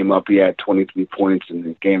his game up. He had 23 points in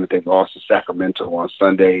the game that they lost to Sacramento on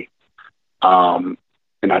Sunday. And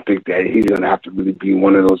I think that he's going to have to really be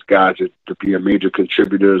one of those guys to be a major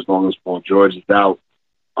contributor as long as Paul George is out.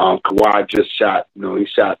 Kawhi just shot, he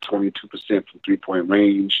shot 22% from three-point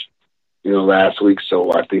range, last week.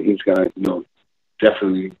 So I think he's going to,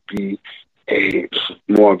 definitely be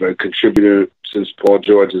more of a contributor since Paul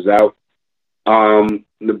George is out. When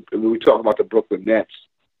we talk about the Brooklyn Nets,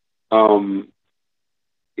 I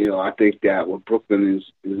think that what Brooklyn is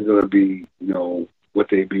going to be, what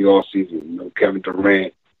they be all season. Kevin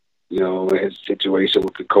Durant, his situation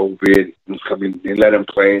with the COVID, they let him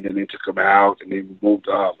play, and then they took him out, and they moved.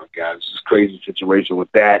 Oh my God, it's just a crazy situation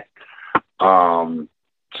with that.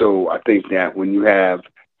 So I think that when you have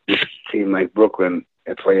this team like Brooklyn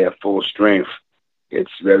and play at full strength,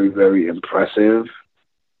 it's very, very impressive.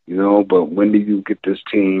 But when do you get this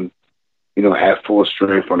team, have full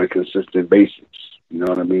strength on a consistent basis? You know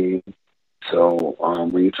what I mean? So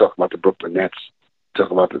when you talk about the Brooklyn Nets,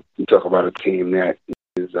 you talk about a team that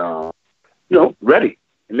is, ready,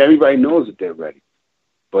 and everybody knows that they're ready.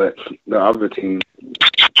 But the other teams,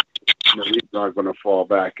 these are going to fall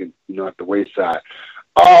back and at the wayside.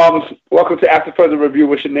 Welcome to After Further Review.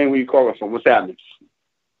 What's your name? Where you calling from? What's happening?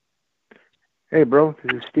 Hey, bro.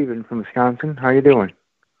 This is Steven from Wisconsin. How you doing?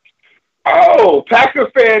 Oh,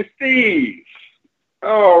 Packer fan Steve.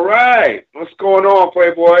 All right. What's going on,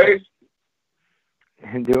 Playboy?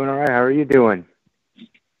 I'm doing all right. How are you doing?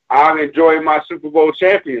 I'm enjoying my Super Bowl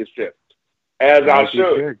championship, as I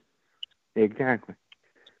should. Exactly.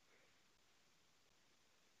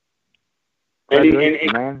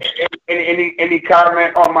 Any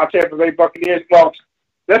comment on my Tampa Bay Buccaneers? Well,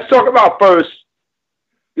 let's talk about first.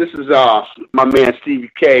 This is my man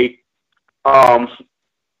Stevie K.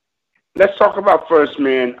 Let's talk about first,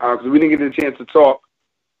 man, because we didn't get a chance to talk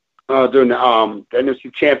during the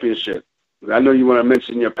NFC Championship. I know you want to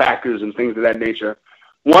mention your Packers and things of that nature.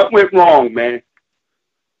 What went wrong, man?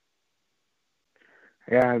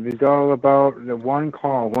 Yeah, it was all about the one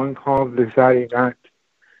call deciding not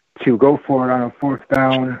to go for it on a fourth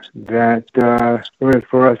down. That was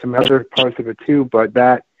for us some other parts of it too, but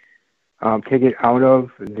that take it out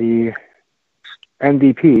of the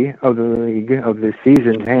MVP of the league of the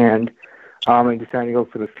season's hand, and decided to go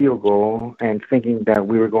for the field goal and thinking that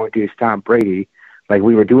we were going to stop Brady, like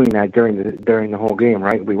we were doing that during the whole game,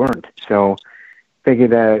 right? We weren't. So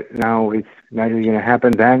figured that now it's not really going to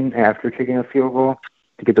happen then after kicking a field goal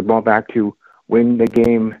to get the ball back to win the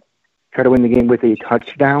game, try to win the game with a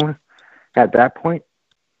touchdown at that point.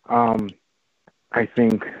 I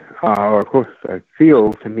think, or of course,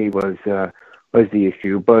 field to me was the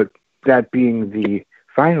issue, but that being the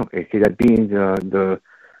final issue, that being the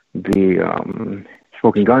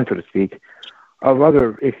smoking gun, so to speak, of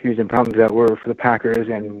other issues and problems that were for the Packers,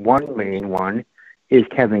 and one main one is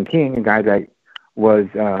Kevin King, a guy that was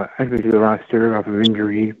entered to the roster off of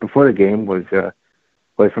injury before the game, was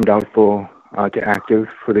from doubtful to active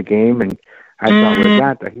for the game, and I thought with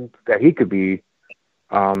that he could be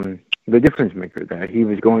the difference maker, that he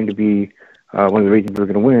was going to be one of the reasons we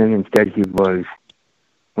were going to win. Instead, he was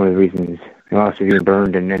one of the reasons he lost to being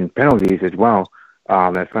burned and penalties as well.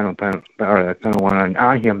 That final one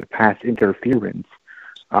on him, the pass interference,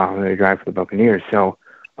 the drive for the Buccaneers. So,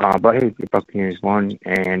 but hey, the Buccaneers won,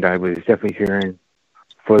 and I was definitely cheering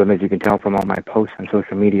for them, as you can tell from all my posts on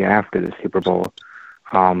social media after the Super Bowl.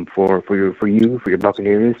 For your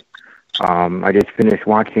Buccaneers. I just finished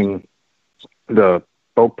watching the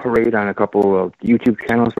boat parade on a couple of YouTube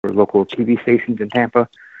channels for local TV stations in Tampa,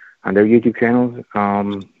 on their YouTube channels,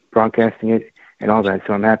 broadcasting it and all that.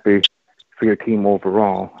 So I'm happy for your team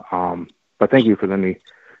overall. But thank you for letting me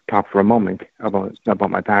talk for a moment about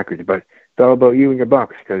my Packers. But it's all about you and your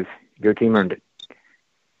Bucs, because your team earned it.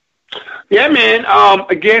 Yeah, man.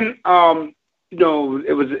 Again,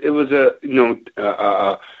 it was a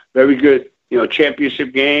very good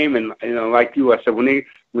championship game, and like you, I said when they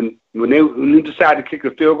decided to kick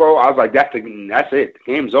the field goal, I was like, that's it, the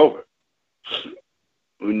game's over.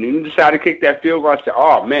 When you decided to kick that field goal, I said,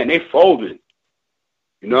 oh man, they folded.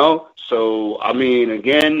 So I mean,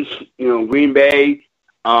 again, Green Bay,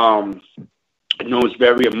 it's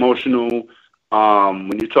very emotional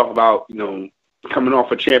when you talk about coming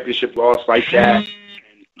off a championship loss like that.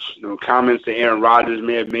 Comments that Aaron Rodgers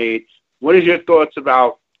may have made. What are your thoughts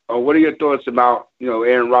about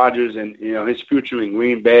Aaron Rodgers and his future in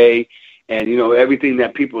Green Bay, And, you know, everything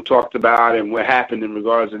that people talked about and what happened in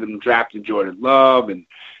regards to them drafting Jordan Love and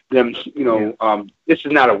them, you know, this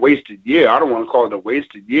is not a wasted year. I don't want to call it a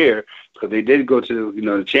wasted year because they did go to, you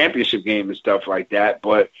know, the championship game and stuff like that.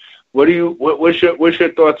 But what's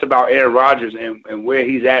your thoughts about Aaron Rodgers and where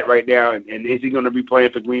he's at right now? And is he going to be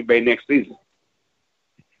playing for Green Bay next season?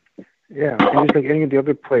 Yeah, and just like any of the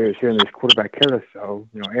other players here in this quarterback carousel,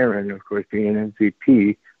 you know, Aaron, of course, being an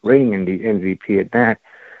MVP, reigning in the MVP at that,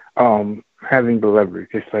 having the leverage,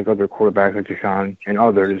 just like other quarterbacks like Deshaun and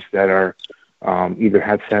others that are either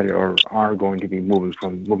have said it or are going to be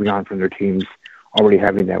moving on from their teams, already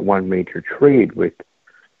having that one major trade with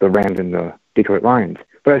the Rams and the Detroit Lions.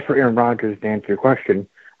 But as for Aaron Rodgers, to answer your question,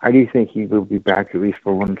 I do think he will be back at least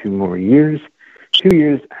for 1 or 2 more years, 2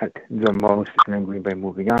 years at the most, and then Green Bay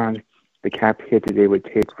moving on. The cap hit that they would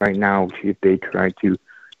take right now, if they try to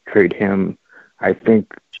trade him, I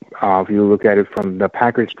think if you look at it from the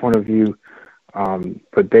Packers' point of view,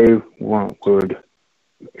 but they would,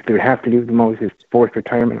 if they would have to do the most, is force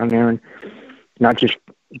retirement on Aaron, not just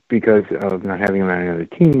because of not having him on another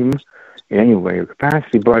team in any way or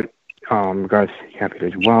capacity, but regards to cap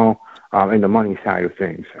hit as well, and the money side of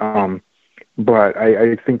things. But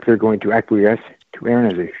I think they're going to acquiesce to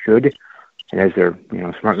Aaron as they should, and as they're, you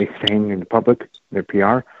know, smartly saying in the public, their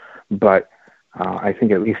PR. But I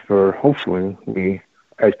think at least for, hopefully, we,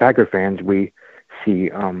 as Packer fans, we see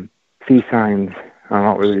signs,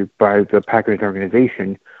 not really by the Packers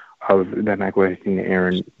organization, of them acquiescing to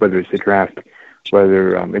Aaron, whether it's the draft,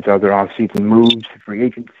 whether it's other off-season moves, free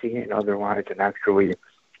agency, and otherwise, and actually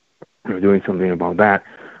doing something about that.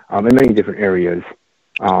 In many different areas,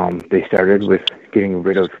 they started with getting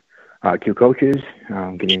rid of 2 coaches,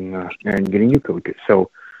 getting new coaches. So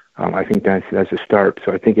I think that's a start.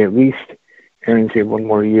 So I think at least Aaron's here 1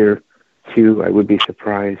 more year. 2, I would be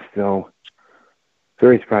surprised, though,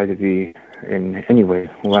 very surprised if he in any way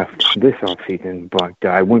left this offseason, but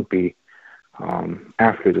I wouldn't be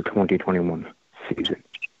after the 2021 season.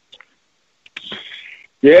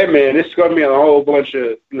 Yeah, man, it's going to be a whole bunch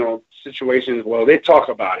of, you know, situations. Well, they talk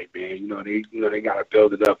about it, man. They got to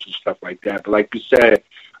build it up and stuff like that. But like you said,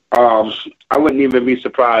 I wouldn't even be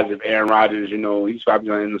surprised if Aaron Rodgers, you know, he's probably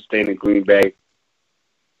going to end up staying in Green Bay,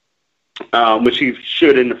 which he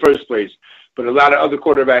should in the first place. But a lot of other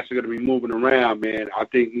quarterbacks are going to be moving around, man. I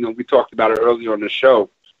think, you know, we talked about it earlier on the show.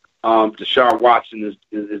 Deshaun Watson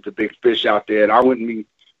is the big fish out there, and I wouldn't be,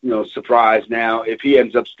 you know, surprised now if he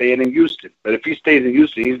ends up staying in Houston. But if he stays in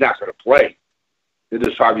Houston, he's not going to play. He'll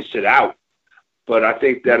just probably sit out. But I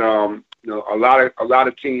think that, you know, a lot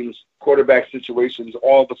of teams' quarterback situations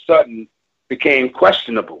all of a sudden became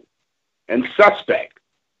questionable and suspect.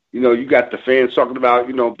 You know, you got the fans talking about,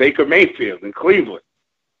 you know, Baker Mayfield in Cleveland.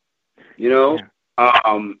 You know,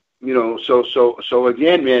 you know, so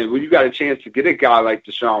again, man, when you got a chance to get a guy like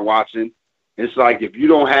Deshaun Watson, it's like if you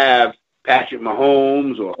don't have Patrick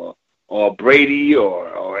Mahomes or Brady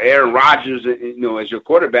or Aaron Rodgers, you know, as your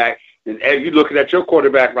quarterback, and you're looking at your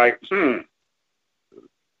quarterback like,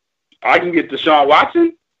 I can get Deshaun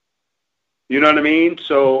Watson. You know what I mean?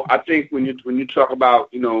 So I think when you talk about,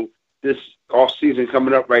 you know, this off season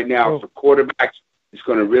coming up right now for quarterbacks, it's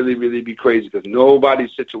going to really, really be crazy because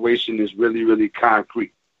nobody's situation is really, really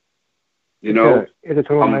concrete. You know? It's a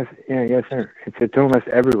total mess. Yeah, yes, sir. It's a total mess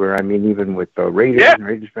everywhere. I mean, even with the Raiders and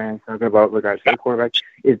Raiders fans talking about, look, our quarterback,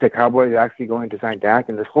 is the Cowboys actually going to sign Dak?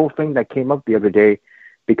 And this whole thing that came up the other day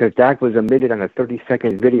because Dak was omitted on a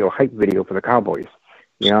 30-second hype video for the Cowboys.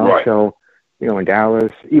 You know? So, you know, in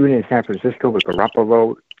Dallas, even in San Francisco with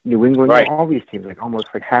Garoppolo, New England, all these teams, like almost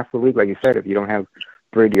like half the league, like you said, if you don't have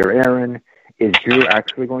Brady or Aaron, is Drew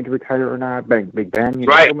actually going to retire or not? Big Ben, you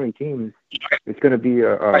know, so many teams. It's going to be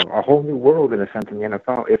a whole new world in a sense in the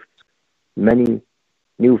NFL if many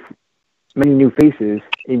new faces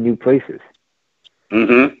in new places.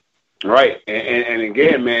 Mm-hmm. Right. And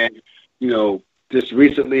again, man, you know, just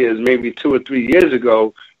recently as maybe 2 or 3 years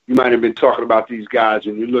ago, you might have been talking about these guys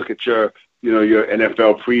and you look at your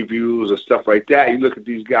NFL previews or stuff like that. You look at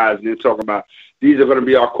these guys and they're talking about these are going to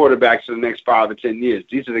be our quarterbacks for the next 5 or 10 years.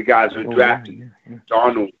 These are the guys who are drafting.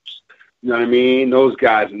 Darnold, you know what I mean? Those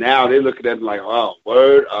guys now they look at them like, oh,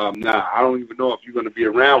 word, nah, I don't even know if you're going to be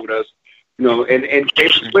around with us. You know, and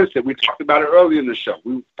Jameis Winston, we talked about it earlier in the show.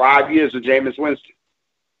 5 years with Jameis Winston.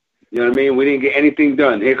 You know what I mean? We didn't get anything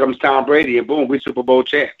done. Here comes Tom Brady, and boom, we Super Bowl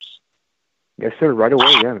champs. Yes, sir. Right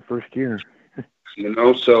away, the first year. You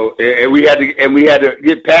know, so and we had to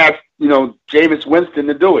get past, you know, Jameis Winston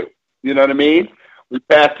to do it. You know what I mean? We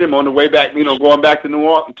passed him on the way back, you know, going back to New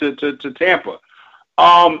Orleans to Tampa.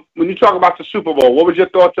 When you talk about the Super Bowl, what was your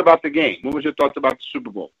thoughts about the game? What was your thoughts about the Super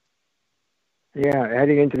Bowl? Yeah,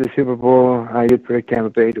 heading into the Super Bowl, I did predict Tampa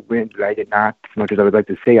Bay to win, but I did not, as much as I would like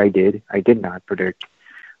to say I did not predict.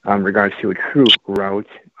 In regards to a true route,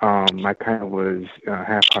 I kind of was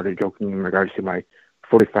half-hearted joking in regards to my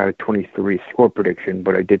 45-23 score prediction,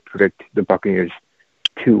 but I did predict the Buccaneers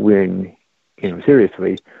to win,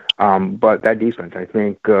 seriously. But that defense, I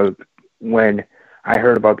think, when I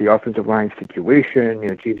heard about the offensive line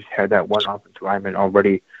situation, Chiefs had that one offensive lineman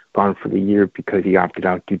already gone for the year because he opted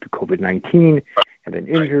out due to COVID-19, and then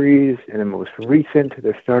injuries, and then most recent,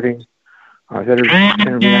 they're starting center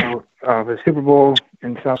out the Super Bowl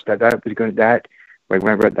and stuff. That was going to that. Like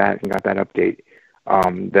when I read that and got that update,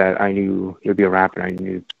 that I knew it would be a wrap, and I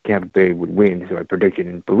knew Tampa Bay would win, so I predicted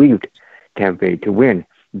and believed Tampa Bay to win.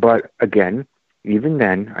 But again, even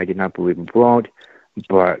then, I did not believe in blowout.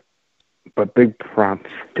 But big props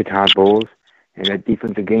to Todd Bowles and that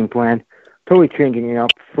defensive game plan, totally changing it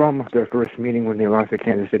up from their first meeting when they lost to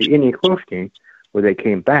Kansas City in a close game, where they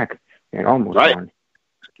came back and almost won.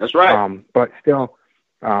 That's right. But still,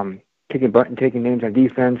 kicking butt and taking names on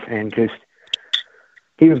defense, and just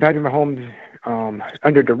even Patrick Mahomes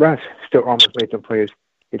under duress still almost made some plays.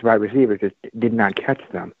 His wide receivers just did not catch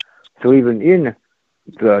them. So even in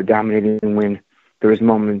the dominating win, there was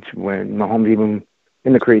moments when Mahomes, even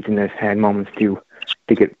in the craziness, had moments to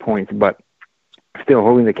get points. But still,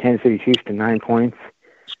 holding the Kansas City Chiefs to 9 points,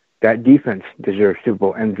 that defense deserves Super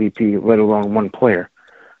Bowl MVP, let alone one player,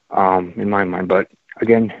 in my mind. But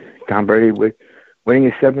again, Tom Brady winning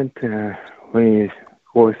his 7th, winning his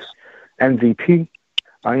 4th MVP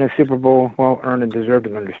in a Super Bowl, well earned and deserved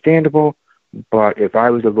and understandable. But if I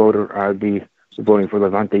was a voter, I'd be voting for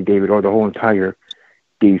Levante David or the whole entire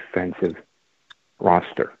defensive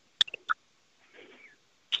roster.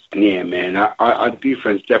 Yeah, man, our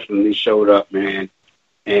defense definitely showed up, man,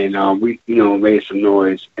 and we, made some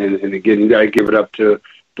noise. And again, you got to give it up to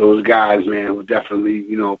those guys, man, who definitely,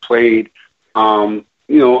 played. I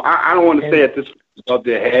don't want to say that this was above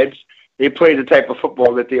their heads. They played the type of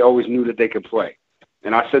football that they always knew that they could play.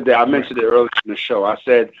 And I said that, I mentioned it earlier in the show. I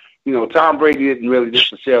said, Tom Brady didn't really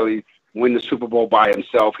necessarily win the Super Bowl by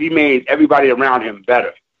himself. He made everybody around him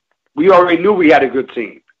better. We already knew we had a good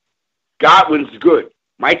team. Godwin's good.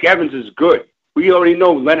 Mike Evans is good. We already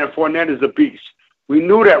know Leonard Fournette is a beast. We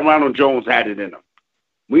knew that Ronald Jones had it in him.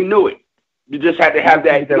 We knew it. You just had to have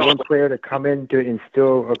that. One player to come in to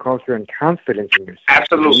instill a culture and confidence in yourself.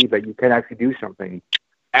 Absolutely. That you can actually do something.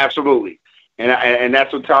 Absolutely. And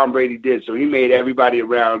that's what Tom Brady did. So he made everybody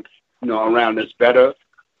around us better.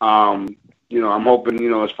 I'm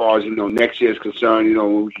hoping, as far as, next year is concerned,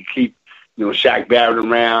 we can keep, Shaq Barrett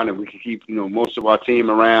around, and we can keep, most of our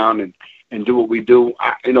team around and do what we do.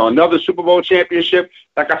 Another Super Bowl championship,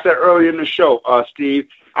 like I said earlier in the show, Steve,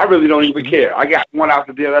 I really don't even care. I got one out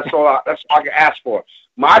there. That's all I can ask for.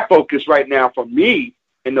 My focus right now for me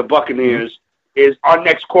and the Buccaneers is our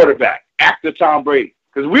next quarterback after Tom Brady.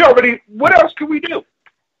 Because what else can we do?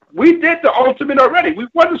 We did the ultimate already. We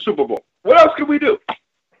won the Super Bowl. What else can we do?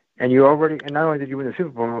 And not only did you win the Super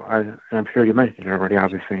Bowl, and I'm sure you mentioned it already,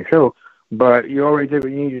 obviously, in the show, but you already did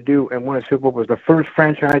what you needed to do and win a Super Bowl. Was the first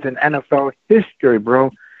franchise in NFL history,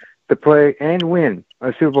 bro, to play and win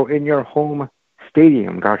a Super Bowl in your home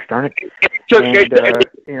stadium. Gosh darn it!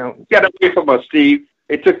 It got away from us, Steve.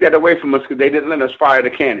 They took that away from us because they didn't let us fire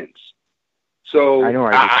the cannons. So I know.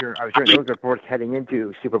 I was hearing those reports heading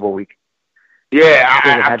into Super Bowl week. Yeah,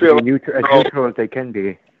 I feel as neutral as they can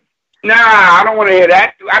be. Nah, I don't want to hear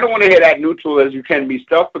that. I don't want to hear that neutral as you can be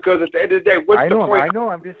stuff, because at the end of the day, what's the point? I know.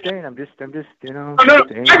 I'm just saying. I'm just. No,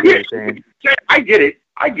 I get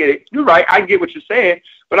it. You're right. I get what you're saying.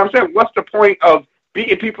 But I'm saying, what's the point of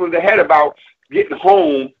beating people in the head about getting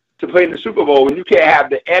home to play in the Super Bowl when you can't have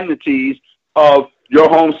the amenities of your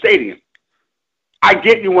home stadium? I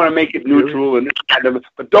get you want to make it neutral,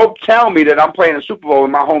 but don't tell me that I'm playing a Super Bowl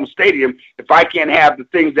in my home stadium if I can't have the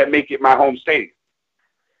things that make it my home stadium.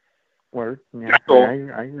 Word. Yeah,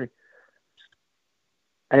 I agree.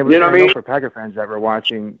 And it was, what I mean? For Packer fans that were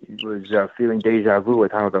watching, it was feeling deja vu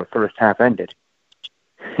with how the first half ended.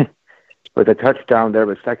 With a touchdown there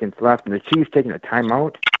with seconds left, and the Chiefs taking a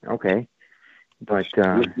timeout. Okay. But,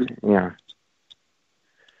 yeah.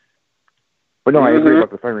 But no, I agree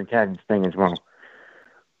about the firing cannons thing as well.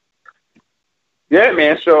 Yeah,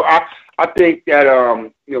 man. So I think that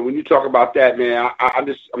when you talk about that, man, I'm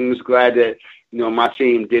just glad that my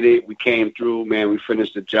team did it. We came through, man. We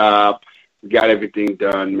finished the job. We got everything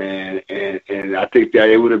done, man. And I think that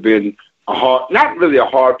it would have been not really a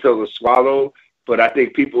hard pill to swallow, but I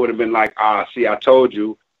think people would have been like, see, I told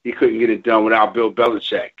you he couldn't get it done without Bill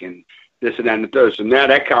Belichick and this and that and the third. So now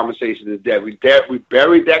that conversation is dead. We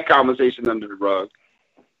buried that conversation under the rug.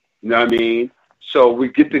 You know what I mean? So we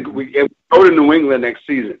go to New England next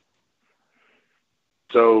season.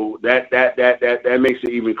 So that makes it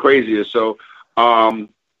even crazier. So,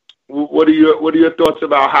 what are your thoughts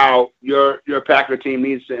about how your Packer team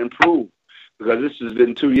needs to improve? Because this has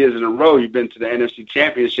been 2 years in a row. You've been to the NFC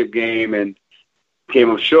Championship game and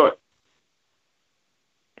came up short.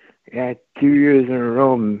 Yeah, 2 years in a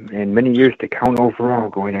row and many years to count overall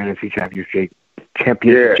going to NFC Championship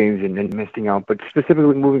games and missing out. But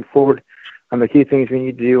specifically moving forward, on the key things we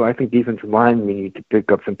need to do, I think defensive line, we need to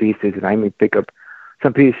pick up some pieces, and I may pick up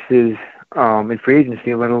some pieces in free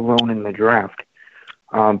agency, let alone in the draft.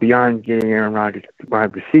 Beyond getting Aaron Rodgers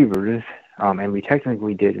wide receivers, and we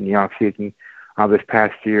technically did in the offseason this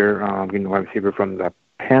past year, getting a wide receiver from the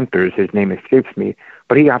Panthers. His name escapes me,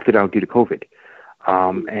 but he opted out due to COVID.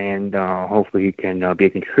 And hopefully he can be a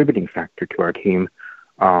contributing factor to our team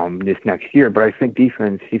this next year. But I think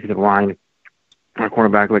defensive line, our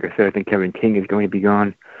cornerback, like I said, I think Kevin King is going to be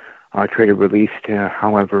gone, traded, released.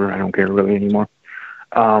 However, I don't care really anymore.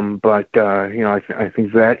 But I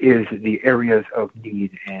think that is the areas of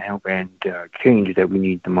need and help and change that we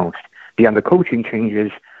need the most. Beyond the coaching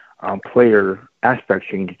changes, player aspect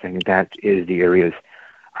changes, I think that is the areas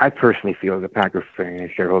I personally feel the Packer fan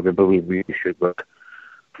and shareholder believe we should look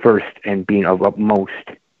first and being of utmost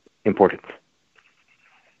importance.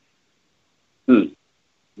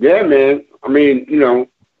 Yeah, man. I mean,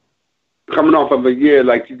 coming off of a year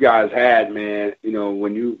like you guys had, man,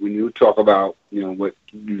 when you talk about, what,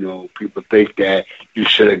 people think that you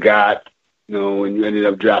should have got, when you ended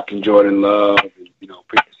up drafting Jordan Love, and,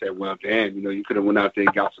 people said, well, damn, you could have went out there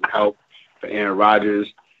and got some help for Aaron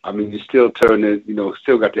Rodgers. I mean, you still turned it,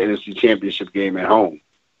 still got the NFC Championship game at home.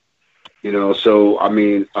 So, I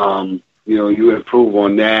mean, you improve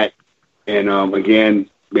on that. And, again,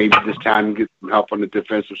 maybe this time you get some help on the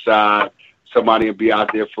defensive side. Somebody will be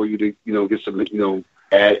out there for you to, get some,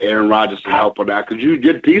 add Aaron Rodgers some help on that. Because you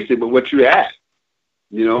did decent with what you had,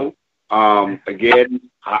 Again,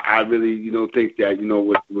 I really, think that,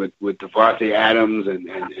 with Devontae Adams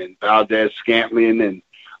and Valdez-Scantling and,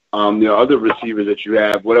 other receivers that you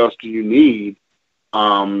have, what else do you need?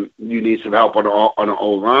 You need some help on the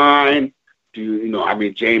O-line.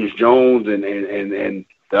 James Jones and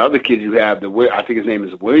the other kid you have, I think his name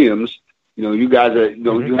is Williams. You guys are,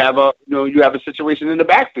 you have a situation in the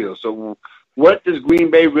backfield. So what does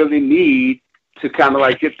Green Bay really need to kind of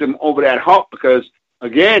like get them over that hump? Because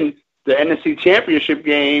again, the NFC Championship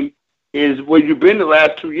game is where you've been the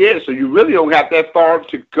last 2 years. So you really don't have that far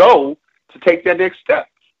to go to take that next step.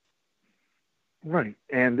 Right.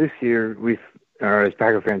 And this year, as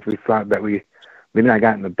Packer fans, we thought that we maybe not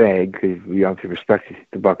got in the bag because we obviously respect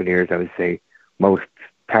the Buccaneers. I would say most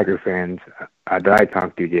Packer fans that I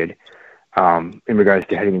talked to did in regards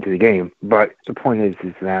to heading into the game. But the point is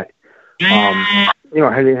that, heading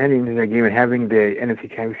into the game and having the NFC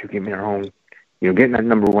Championship game in our home, getting that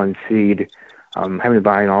number one seed, having to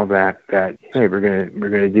buy and all that, hey, we're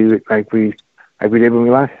gonna do it like we did when we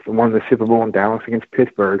last won the Super Bowl in Dallas against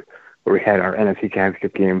Pittsburgh, where we had our NFC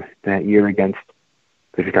Championship game that year against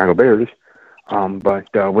the Chicago Bears, but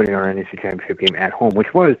winning our NFC Championship game at home,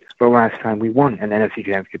 which was the last time we won an NFC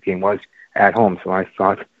Championship game, was at home. So I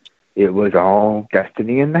thought it was all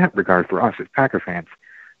destiny in that regard for us as Packer fans,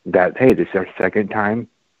 that, hey, this is our second time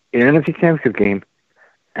in an NFC Championship game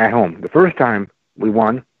at home. The first time we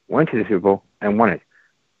went to the Super Bowl and won it.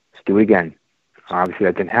 Let's do it again. Obviously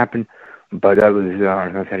that didn't happen, but that was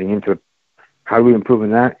us heading into it. How do we improve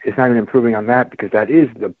on that? It's not even improving on that because that is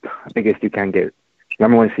the biggest you can get.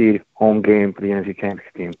 Number one seed, home game for the NFC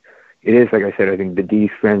Championship game. It is, like I said, I think the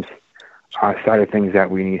defense side of things that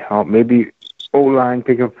we need help. Maybe O-line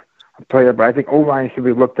pick up a player, but I think O-line should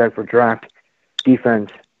be looked at for draft,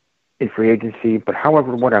 defense, in free agency. But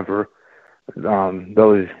however, whatever,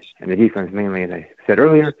 those, and the defense mainly, as I said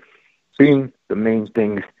earlier, being the main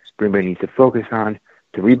things Green Bay needs to focus on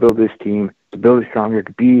to rebuild this team, to build it stronger,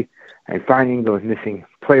 to be, and finding those missing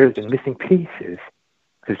players and missing pieces,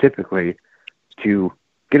 specifically, to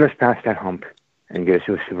get us past that hump and get us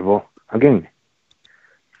to a Super Bowl again.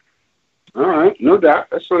 All right, no doubt.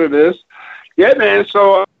 That's what it is. Yeah, man.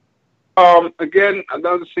 So, again,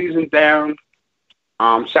 another season down.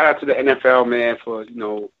 Shout out to the NFL, man, for,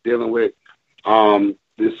 dealing with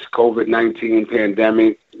this COVID-19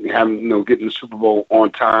 pandemic, having, getting the Super Bowl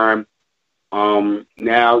on time.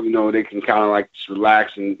 Now, they can kind of like just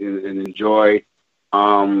relax and enjoy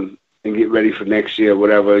and get ready for next year,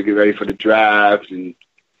 whatever, get ready for the draft and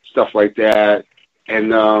stuff like that, and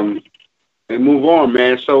move on,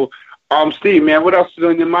 man. So Steve, man, what else is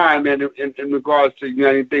on your mind, man, in regards to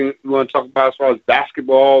anything you want to talk about as far as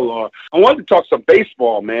basketball, or I wanted to talk some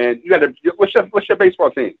baseball, man. What's your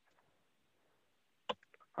baseball team?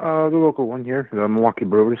 The local one here, the Milwaukee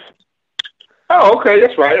Brewers. Oh, okay,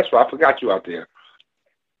 that's right. I forgot you out there.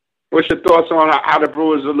 What's your thoughts on how the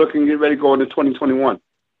Brewers are looking, get ready to go into 2021?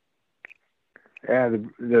 Yeah,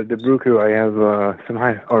 the Brew Crew, I have some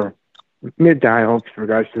high or mid to high hopes in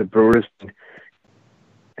regards to the Brewers.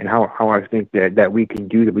 And how I think that we can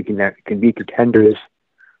do that can be contenders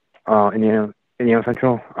in the NL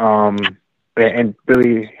Central and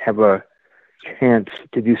really have a chance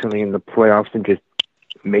to do something in the playoffs and just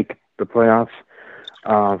make the playoffs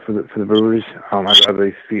for the Brewers. I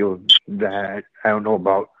really feel that I don't know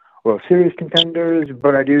about serious contenders,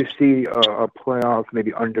 but I do see a playoff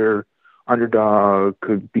maybe underdog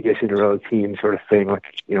could be a Cinderella team sort of thing,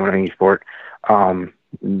 like in any sport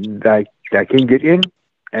that can get in.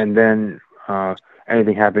 And then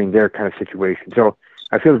anything happening there kind of situation. So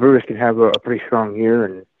I feel the Brewers can have a pretty strong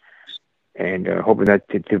year, and hoping that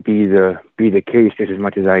to be the case just as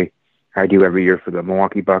much as I do every year for the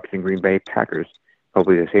Milwaukee Bucks and Green Bay Packers.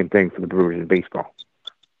 Hopefully the same thing for the Brewers in baseball.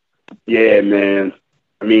 Yeah, man.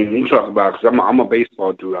 I mean, you talk about, because I'm a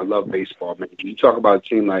baseball dude. I love baseball, man. You talk about a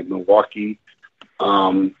team like Milwaukee,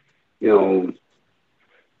 you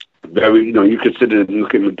consider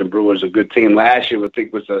looking at the Brewers a good team. Last year, I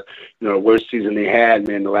think was the worst season they had,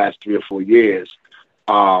 man, the last 3 or 4 years.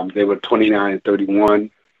 They were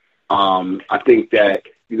 29-31. I think that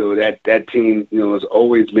that team has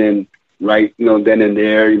always been right, then and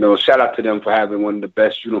there. Shout out to them for having one of the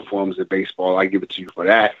best uniforms in baseball. I give it to you for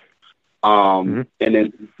that. And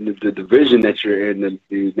then the division that you're in,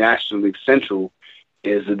 the National League Central,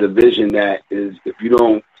 is a division that is, if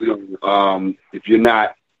you're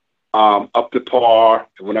not up to par.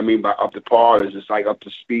 What I mean by up to par is it's like up to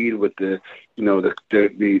speed with the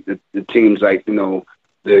teams like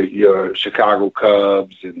your Chicago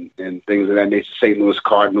Cubs and things of that nature, St. Louis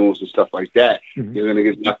Cardinals and stuff like that. You're gonna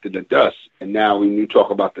get knocked in the dust. And now when you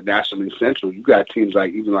talk about the National League Central, you got teams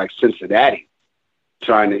like even like Cincinnati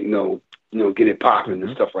trying to get it popping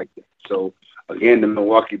and stuff like that. So again, the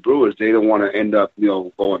Milwaukee Brewers, they don't want to end up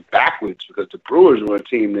going backwards, because the Brewers were a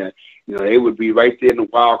team that they would be right there in the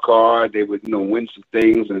wild card. They would win some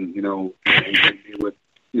things and they would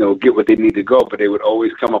get what they need to go, but they would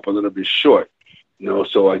always come up a little bit short.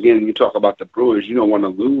 So again, you talk about the Brewers, you don't want to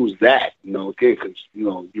lose that, again, because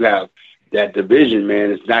you have that division,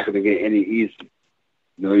 man. It's not going to get any easier.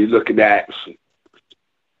 You're looking at,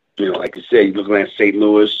 like you say, you're looking at St.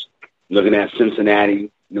 Louis, looking at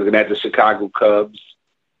Cincinnati, looking at the Chicago Cubs,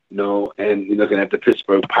 and you're looking at the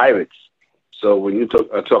Pittsburgh Pirates. So when you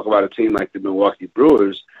talk about a team like the Milwaukee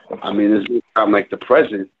Brewers, I mean, it's time like the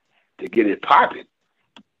present to get it popping,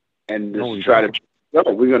 and just try to.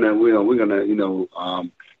 We're gonna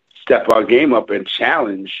step our game up and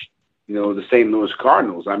challenge, the St. Louis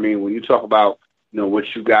Cardinals. I mean, when you talk about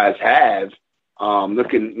what you guys have,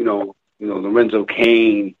 looking, Lorenzo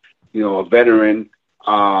Cain, a veteran.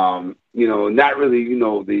 Not really, the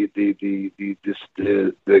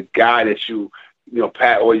guy that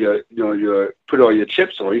pat all your put all your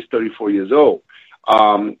chips on. He's 34 years old.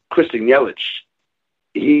 Christian Yelich,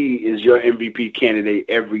 he is your MVP candidate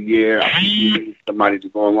every year. I think you need somebody to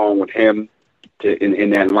go along with him in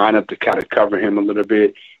that lineup to kind of cover him a little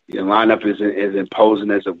bit. The lineup is as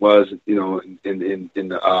imposing as it was,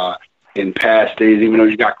 in past days. Even though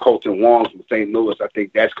you got Colton Wong from St. Louis, I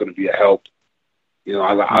think that's going to be a help.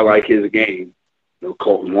 I like his game,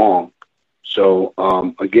 Colton Wong. So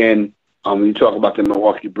again, when you talk about the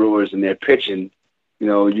Milwaukee Brewers and their pitching,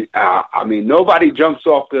 nobody jumps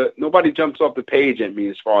off the page at me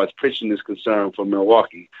as far as pitching is concerned for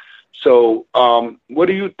Milwaukee. So what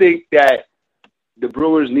do you think that the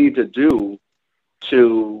Brewers need to do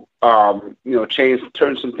to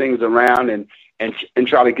turn some things around and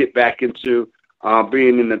try to get back into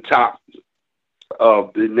being in the top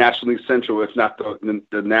of the National League Central, if not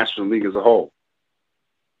the National League as a whole?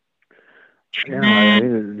 Yeah, I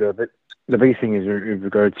think the biggest thing is in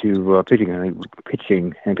regard to pitching. I think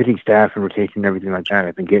pitching staff and rotation and everything like that.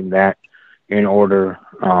 I've been getting that in order.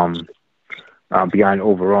 Beyond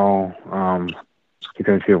overall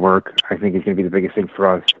defensive work, I think is going to be the biggest thing for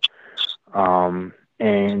us.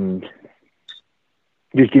 And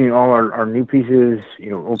just getting all our new pieces,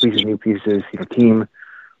 old pieces, new pieces, team,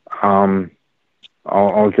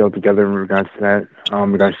 all gelled together in regards to that,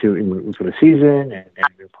 in regards to for the season and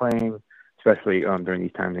playing, especially during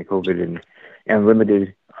these times of COVID and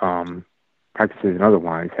limited practices and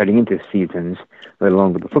otherwise, heading into seasons, let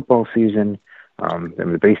alone with the football season and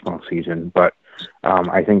the baseball season. But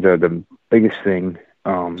I think the biggest thing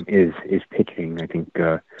is pitching. I think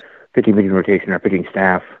pitching rotation, our pitching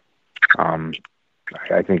staff,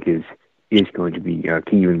 I think is going to be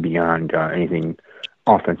key even beyond anything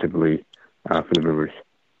offensively for the Brewers.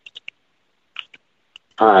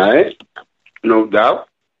 All right, no doubt.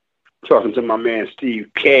 Talking to my man Steve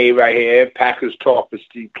K right here. Packers Talk with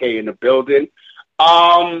Steve K in the building.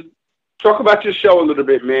 Talk about your show a little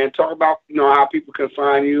bit, man. Talk about how people can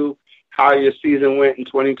find you, how your season went in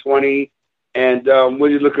 2020, and what are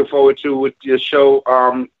you looking forward to with your show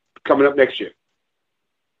coming up next year?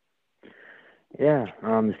 Yeah,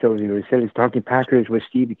 so as you said, it's Talking Packers with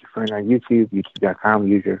Steve. You can find it on YouTube, youtube.com,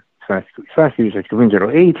 user/user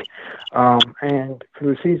 708. And for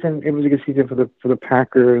the season, it was a good season for the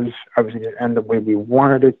Packers. Obviously, it didn't end the way we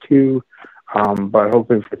wanted it to, but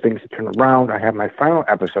hoping for things to turn around. I have my final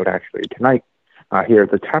episode actually tonight here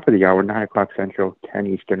at the top of the hour, 9 o'clock Central, 10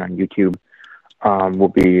 Eastern on YouTube. We'll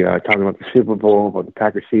be talking about the Super Bowl, about the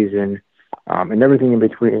Packers season, and everything in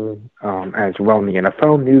between, as well in the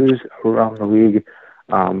NFL news around the league.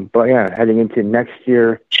 But yeah, heading into next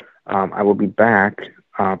year, I will be back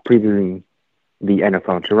previewing the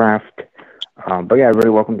NFL draft. But yeah, really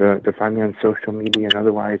welcome to find me on social media and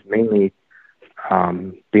otherwise, mainly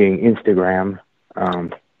being Instagram,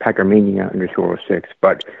 Packermania_06.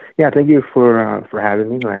 But yeah, thank you for having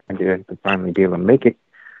me. Glad to finally be able to make it.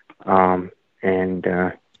 And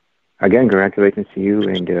again, congratulations to you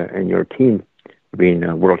and your team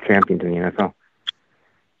being world champions in the NFL.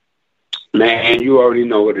 Man, you already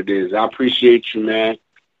know what it is. I appreciate you, man.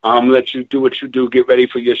 Let you do what you do. Get ready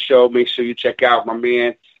for your show. Make sure you check out my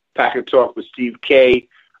man, Packer Talk with Steve K,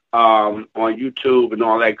 on YouTube and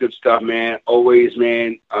all that good stuff, man. Always,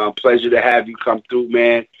 man, pleasure to have you come through,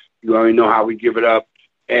 man. You already know how we give it up.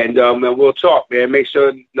 And we'll talk, man. Make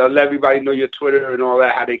sure to let everybody know your Twitter and all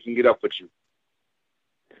that, how they can get up with you.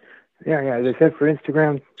 Yeah. As I said, for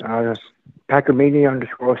Instagram,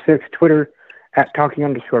 Packermania_06, Twitter,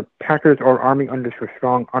 @talking_Packers or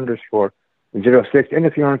Army_strong_06. And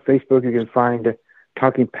if you're on Facebook, you can find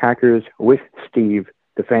Talking Packers with Steve,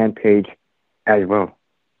 the fan page, as well.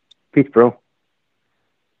 Peace, bro. All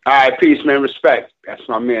right, peace, man. Respect. That's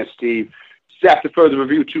my man, Steve. After Further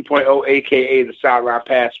Review 2.0, a.k.a. the Sideline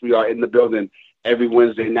Pass. We are in the building every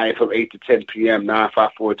Wednesday night from 8 to 10 p.m.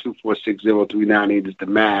 954-246-0398 is the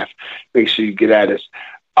math. Make sure you get at us.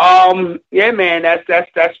 Yeah, man,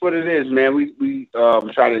 that's what it is, man. We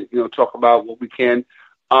try to talk about what we can.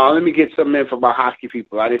 Let me get something in for my hockey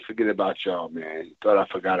people. I didn't forget about y'all, man. Thought I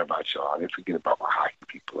forgot about y'all. I didn't forget about my hockey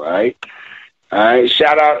people, all right? All right,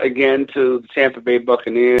 shout out again to the Tampa Bay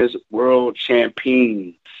Buccaneers, world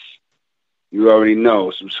champions. You already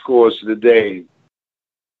know. Some scores of the day.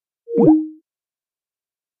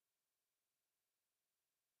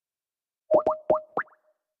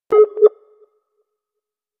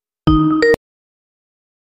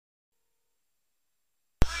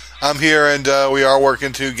 I'm here, and we are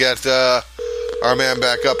working to get our man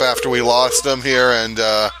back up after we lost him here, and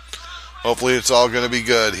hopefully it's all going to be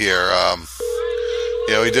good here.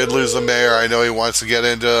 We did lose the mayor. I know he wants to get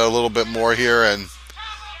into a little bit more here, and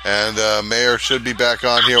Mayor should be back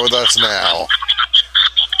on here with us now.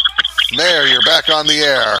 Mayor, you're back on the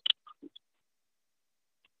air.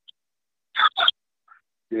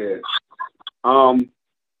 Yeah.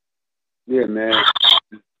 Yeah, man.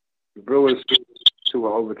 The Brewers to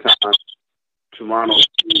an overtime. Toronto,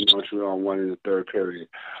 Montreal won in the third period.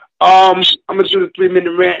 I'm gonna do the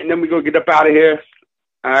 3-minute rant, and then we're gonna get up out of here.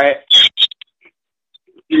 All right.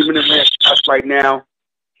 3-minute rant right now.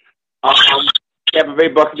 Tampa Bay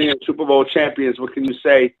Buccaneers Super Bowl champions. What can you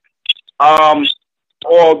say? All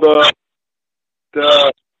the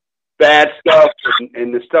bad stuff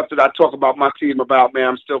and the stuff that I talk about my team about, man,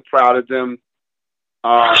 I'm still proud of them.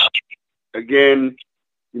 Again,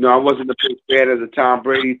 I wasn't a big fan of the Tom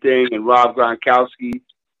Brady thing and Rob Gronkowski,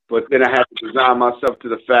 but then I had to resign myself to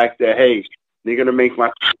the fact that, hey, they're going to make my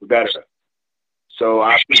team better. So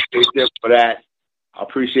I appreciate them for that. I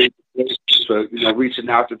appreciate them for, reaching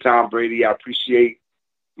out to Tom Brady. I appreciate,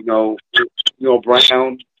 Brown.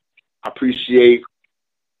 I appreciate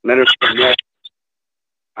Leonard Fournette.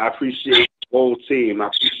 I appreciate the whole team. I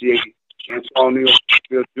appreciate Antonio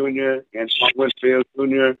Winfield Jr., Antoine Winfield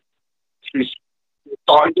Jr.,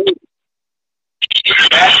 Carlton Davis.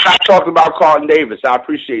 I talked about Carlton Davis. I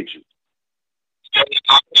appreciate you.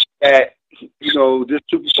 That, this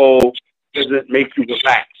Super Bowl doesn't make you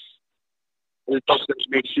relax. It doesn't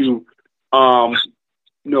make you,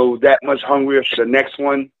 that much hungrier for the next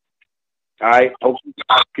one. All right? Hopefully you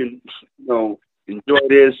guys can, enjoy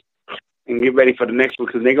this and get ready for the next one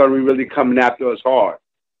because they're going to be really coming after us hard.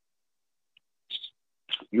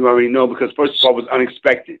 You already know because first of all, it was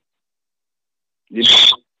unexpected. You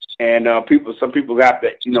know, and some people have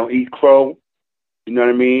to, eat crow. You know what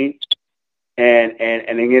I mean? And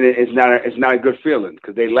again, it's not a good feeling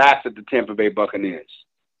because they laughed at the Tampa Bay Buccaneers.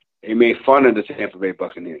 They made fun of the Tampa Bay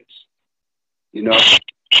Buccaneers. You know,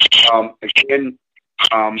 again,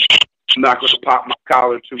 I'm not going to pop my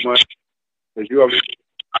collar too much because you already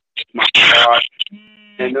my God.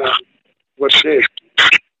 And what's this?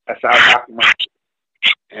 That's how I got my.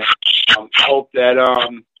 And I hope that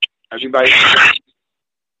everybody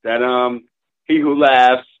that he who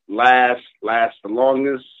laughs lasts the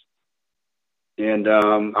longest. And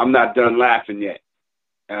I'm not done laughing yet.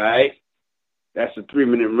 All right? That's a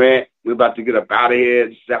 3-minute rant. We're about to get up out of here.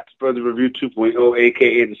 This is After Further Review 2.0,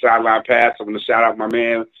 a.k.a. the Sideline Pass. I'm going to shout out my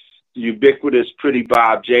man, the ubiquitous Pretty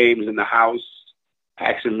Bob James in the house.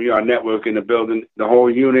 Action VR Network in the building, the whole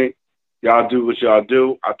unit. Y'all do what y'all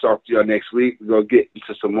do. I'll talk to y'all next week. We're going to get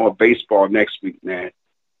into some more baseball next week, man.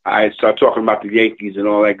 All right, start talking about the Yankees and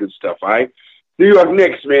all that good stuff, all right? New York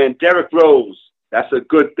Knicks, man. Derrick Rose. That's a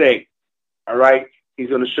good thing. All right? He's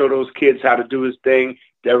going to show those kids how to do his thing.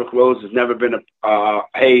 Derrick Rose has never been a,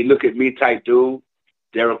 hey, look at me type dude.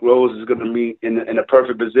 Derrick Rose is going to be in a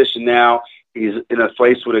perfect position now. He's in a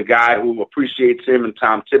place with a guy who appreciates him and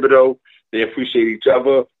Tom Thibodeau. They appreciate each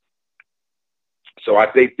other. So I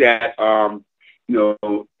think that,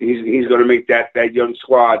 he's going to make that young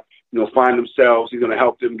squad, find themselves. He's going to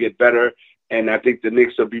help them get better. And I think the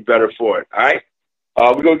Knicks will be better for it. All right?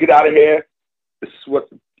 We're going to get out of here. This is what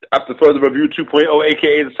After Further Review 2.0,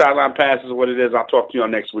 a.k.a. the Sideline Pass is what it is. I'll talk to you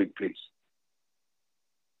on next week. Peace.